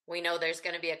 We know there's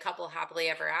going to be a couple happily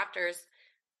ever afters.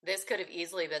 This could have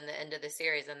easily been the end of the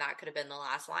series, and that could have been the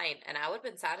last line, and I would have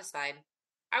been satisfied.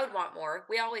 I would want more.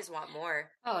 We always want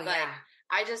more. Oh, but yeah.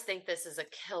 I just think this is a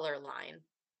killer line.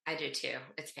 I do too.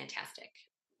 It's fantastic.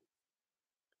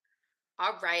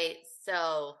 All right.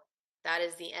 So that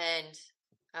is the end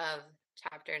of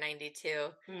chapter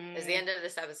 92. It's the end of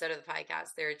this episode of the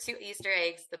podcast. There are 2 Easter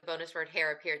eggs. The bonus word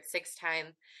hair appeared 6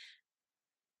 times.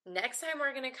 Next time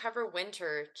we're going to cover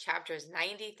winter, chapters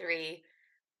 93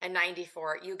 and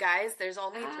 94. You guys, there's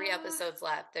only 3 episodes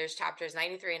left. There's chapters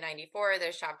 93 and 94.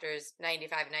 There's chapters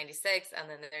 95 and 96. And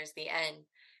then there's the end.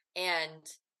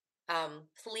 And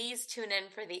please tune in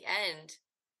for the end,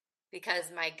 because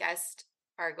my guests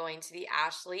are going to be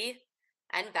Ashley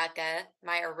and Becca,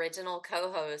 my original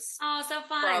co-hosts. Oh, so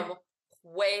fun. From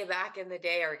way back in the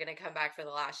day are going to come back for the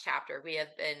last chapter. We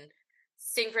have been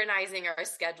synchronizing our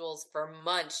schedules for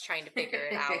months trying to figure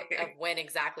it out of when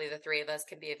exactly the 3 of us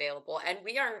can be available. And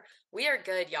we are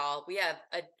good, y'all. We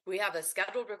have a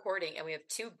scheduled recording, and we have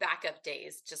 2 backup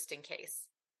days just in case.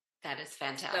 That is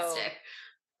fantastic. So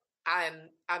I'm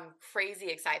crazy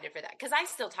excited for that, because I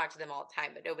still talk to them all the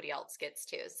time, but nobody else gets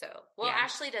to. So, well, yeah.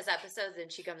 Ashley does episodes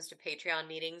and she comes to Patreon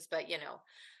meetings, but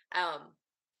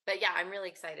but yeah, I'm really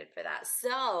excited for that.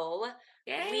 So,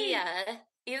 yay. Leah,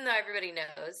 even though everybody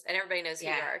knows, and everybody knows who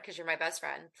you are because you're my best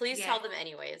friend, please tell them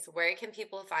anyways, where can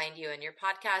people find you and your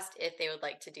podcast if they would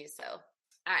like to do so?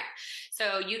 All right.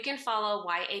 So you can follow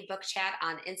YA Book Chat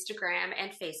on Instagram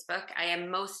and Facebook. I am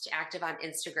most active on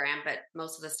Instagram, but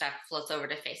most of the stuff floats over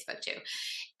to Facebook too.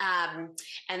 And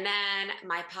then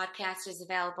my podcast is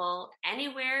available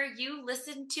anywhere you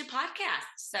listen to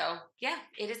podcasts. So yeah,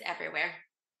 it is everywhere.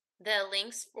 The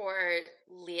links for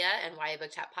Leah and YA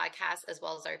Book Chat podcast, as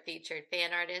well as our featured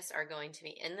fan artists, are going to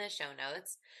be in the show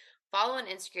notes. Follow on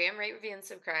Instagram, rate, review, and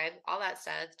subscribe, all that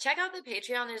stuff. Check out the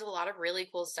Patreon. There's a lot of really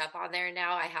cool stuff on there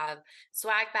now. I have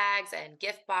swag bags and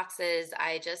gift boxes.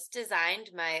 I just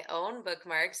designed my own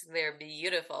bookmarks. They're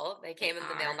beautiful. They came in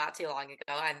the mail not too long ago.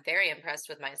 I'm very impressed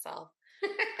with myself.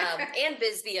 And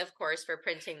Bisbee, of course, for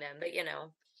printing them. But, yeah,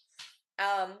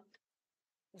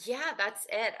 that's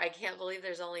it. I can't believe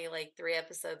there's only like 3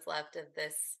 episodes left of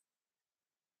this,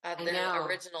 the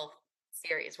original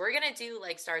series. We're gonna do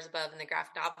like Stars Above and the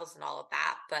graphic novels and all of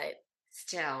that, but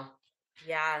still,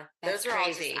 yeah, those are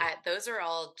crazy. Those are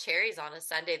all cherries on a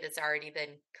Sunday that's already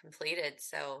been completed.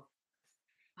 So, oh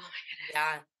my goodness,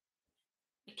 yeah,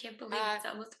 I can't believe it's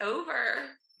almost over.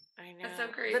 I know, that's so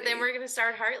crazy. But then we're gonna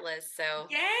start Heartless, so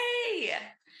yay!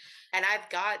 And I've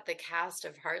got the cast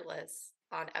of Heartless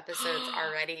on episodes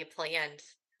already planned.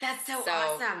 That's so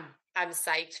awesome. I'm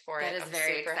psyched for it. That is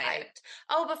very super exciting. Hyped.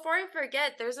 Oh, before I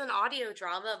forget, there's an audio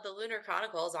drama of the Lunar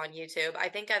Chronicles on YouTube. I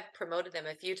think I've promoted them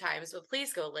a few times, but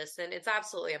please go listen. It's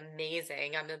absolutely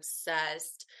amazing. I'm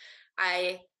obsessed.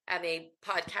 I am a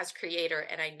podcast creator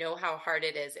and I know how hard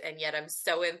it is, and yet I'm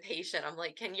so impatient. I'm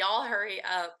like, can y'all hurry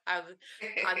up? I'm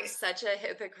such a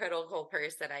hypocritical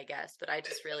person, I guess, but I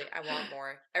want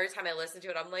more. Every time I listen to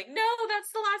it, I'm like, no,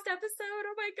 that's the last episode.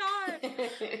 Oh my God.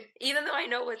 Even though I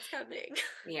know what's coming.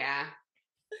 Yeah.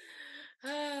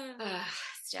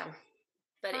 Still.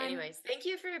 But anyways, thank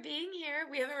you for being here.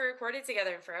 We haven't recorded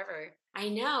together in forever. I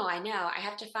know. I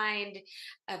have to find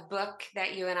a book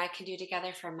that you and I can do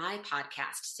together for my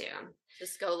podcast soon.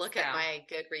 Just go look at my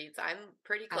Goodreads. I'm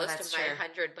pretty close to my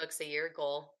 100 books a year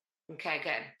goal. Okay,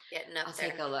 good. Getting up I'll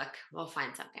there. take a look. We'll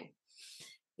find something.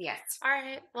 Yes. All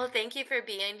right. Well, thank you for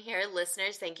being here.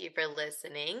 Listeners, thank you for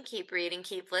listening. Keep reading,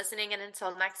 keep listening. And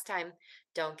until next time,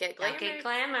 don't get glamored. Don't get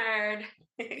glamored.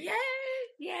 Yay!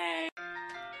 Yay!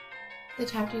 The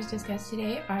chapters discussed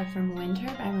today are from Winter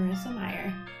by Marissa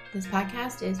Meyer. This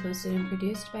podcast is hosted and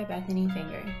produced by Bethany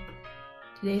Finger.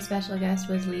 Today's special guest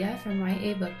was Leah from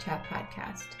YA Book Chat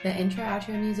Podcast. The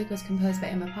intro-outro music was composed by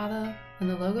Emma Pavo, and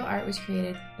the logo art was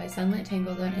created by Sunlit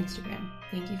Tangles on Instagram.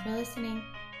 Thank you for listening.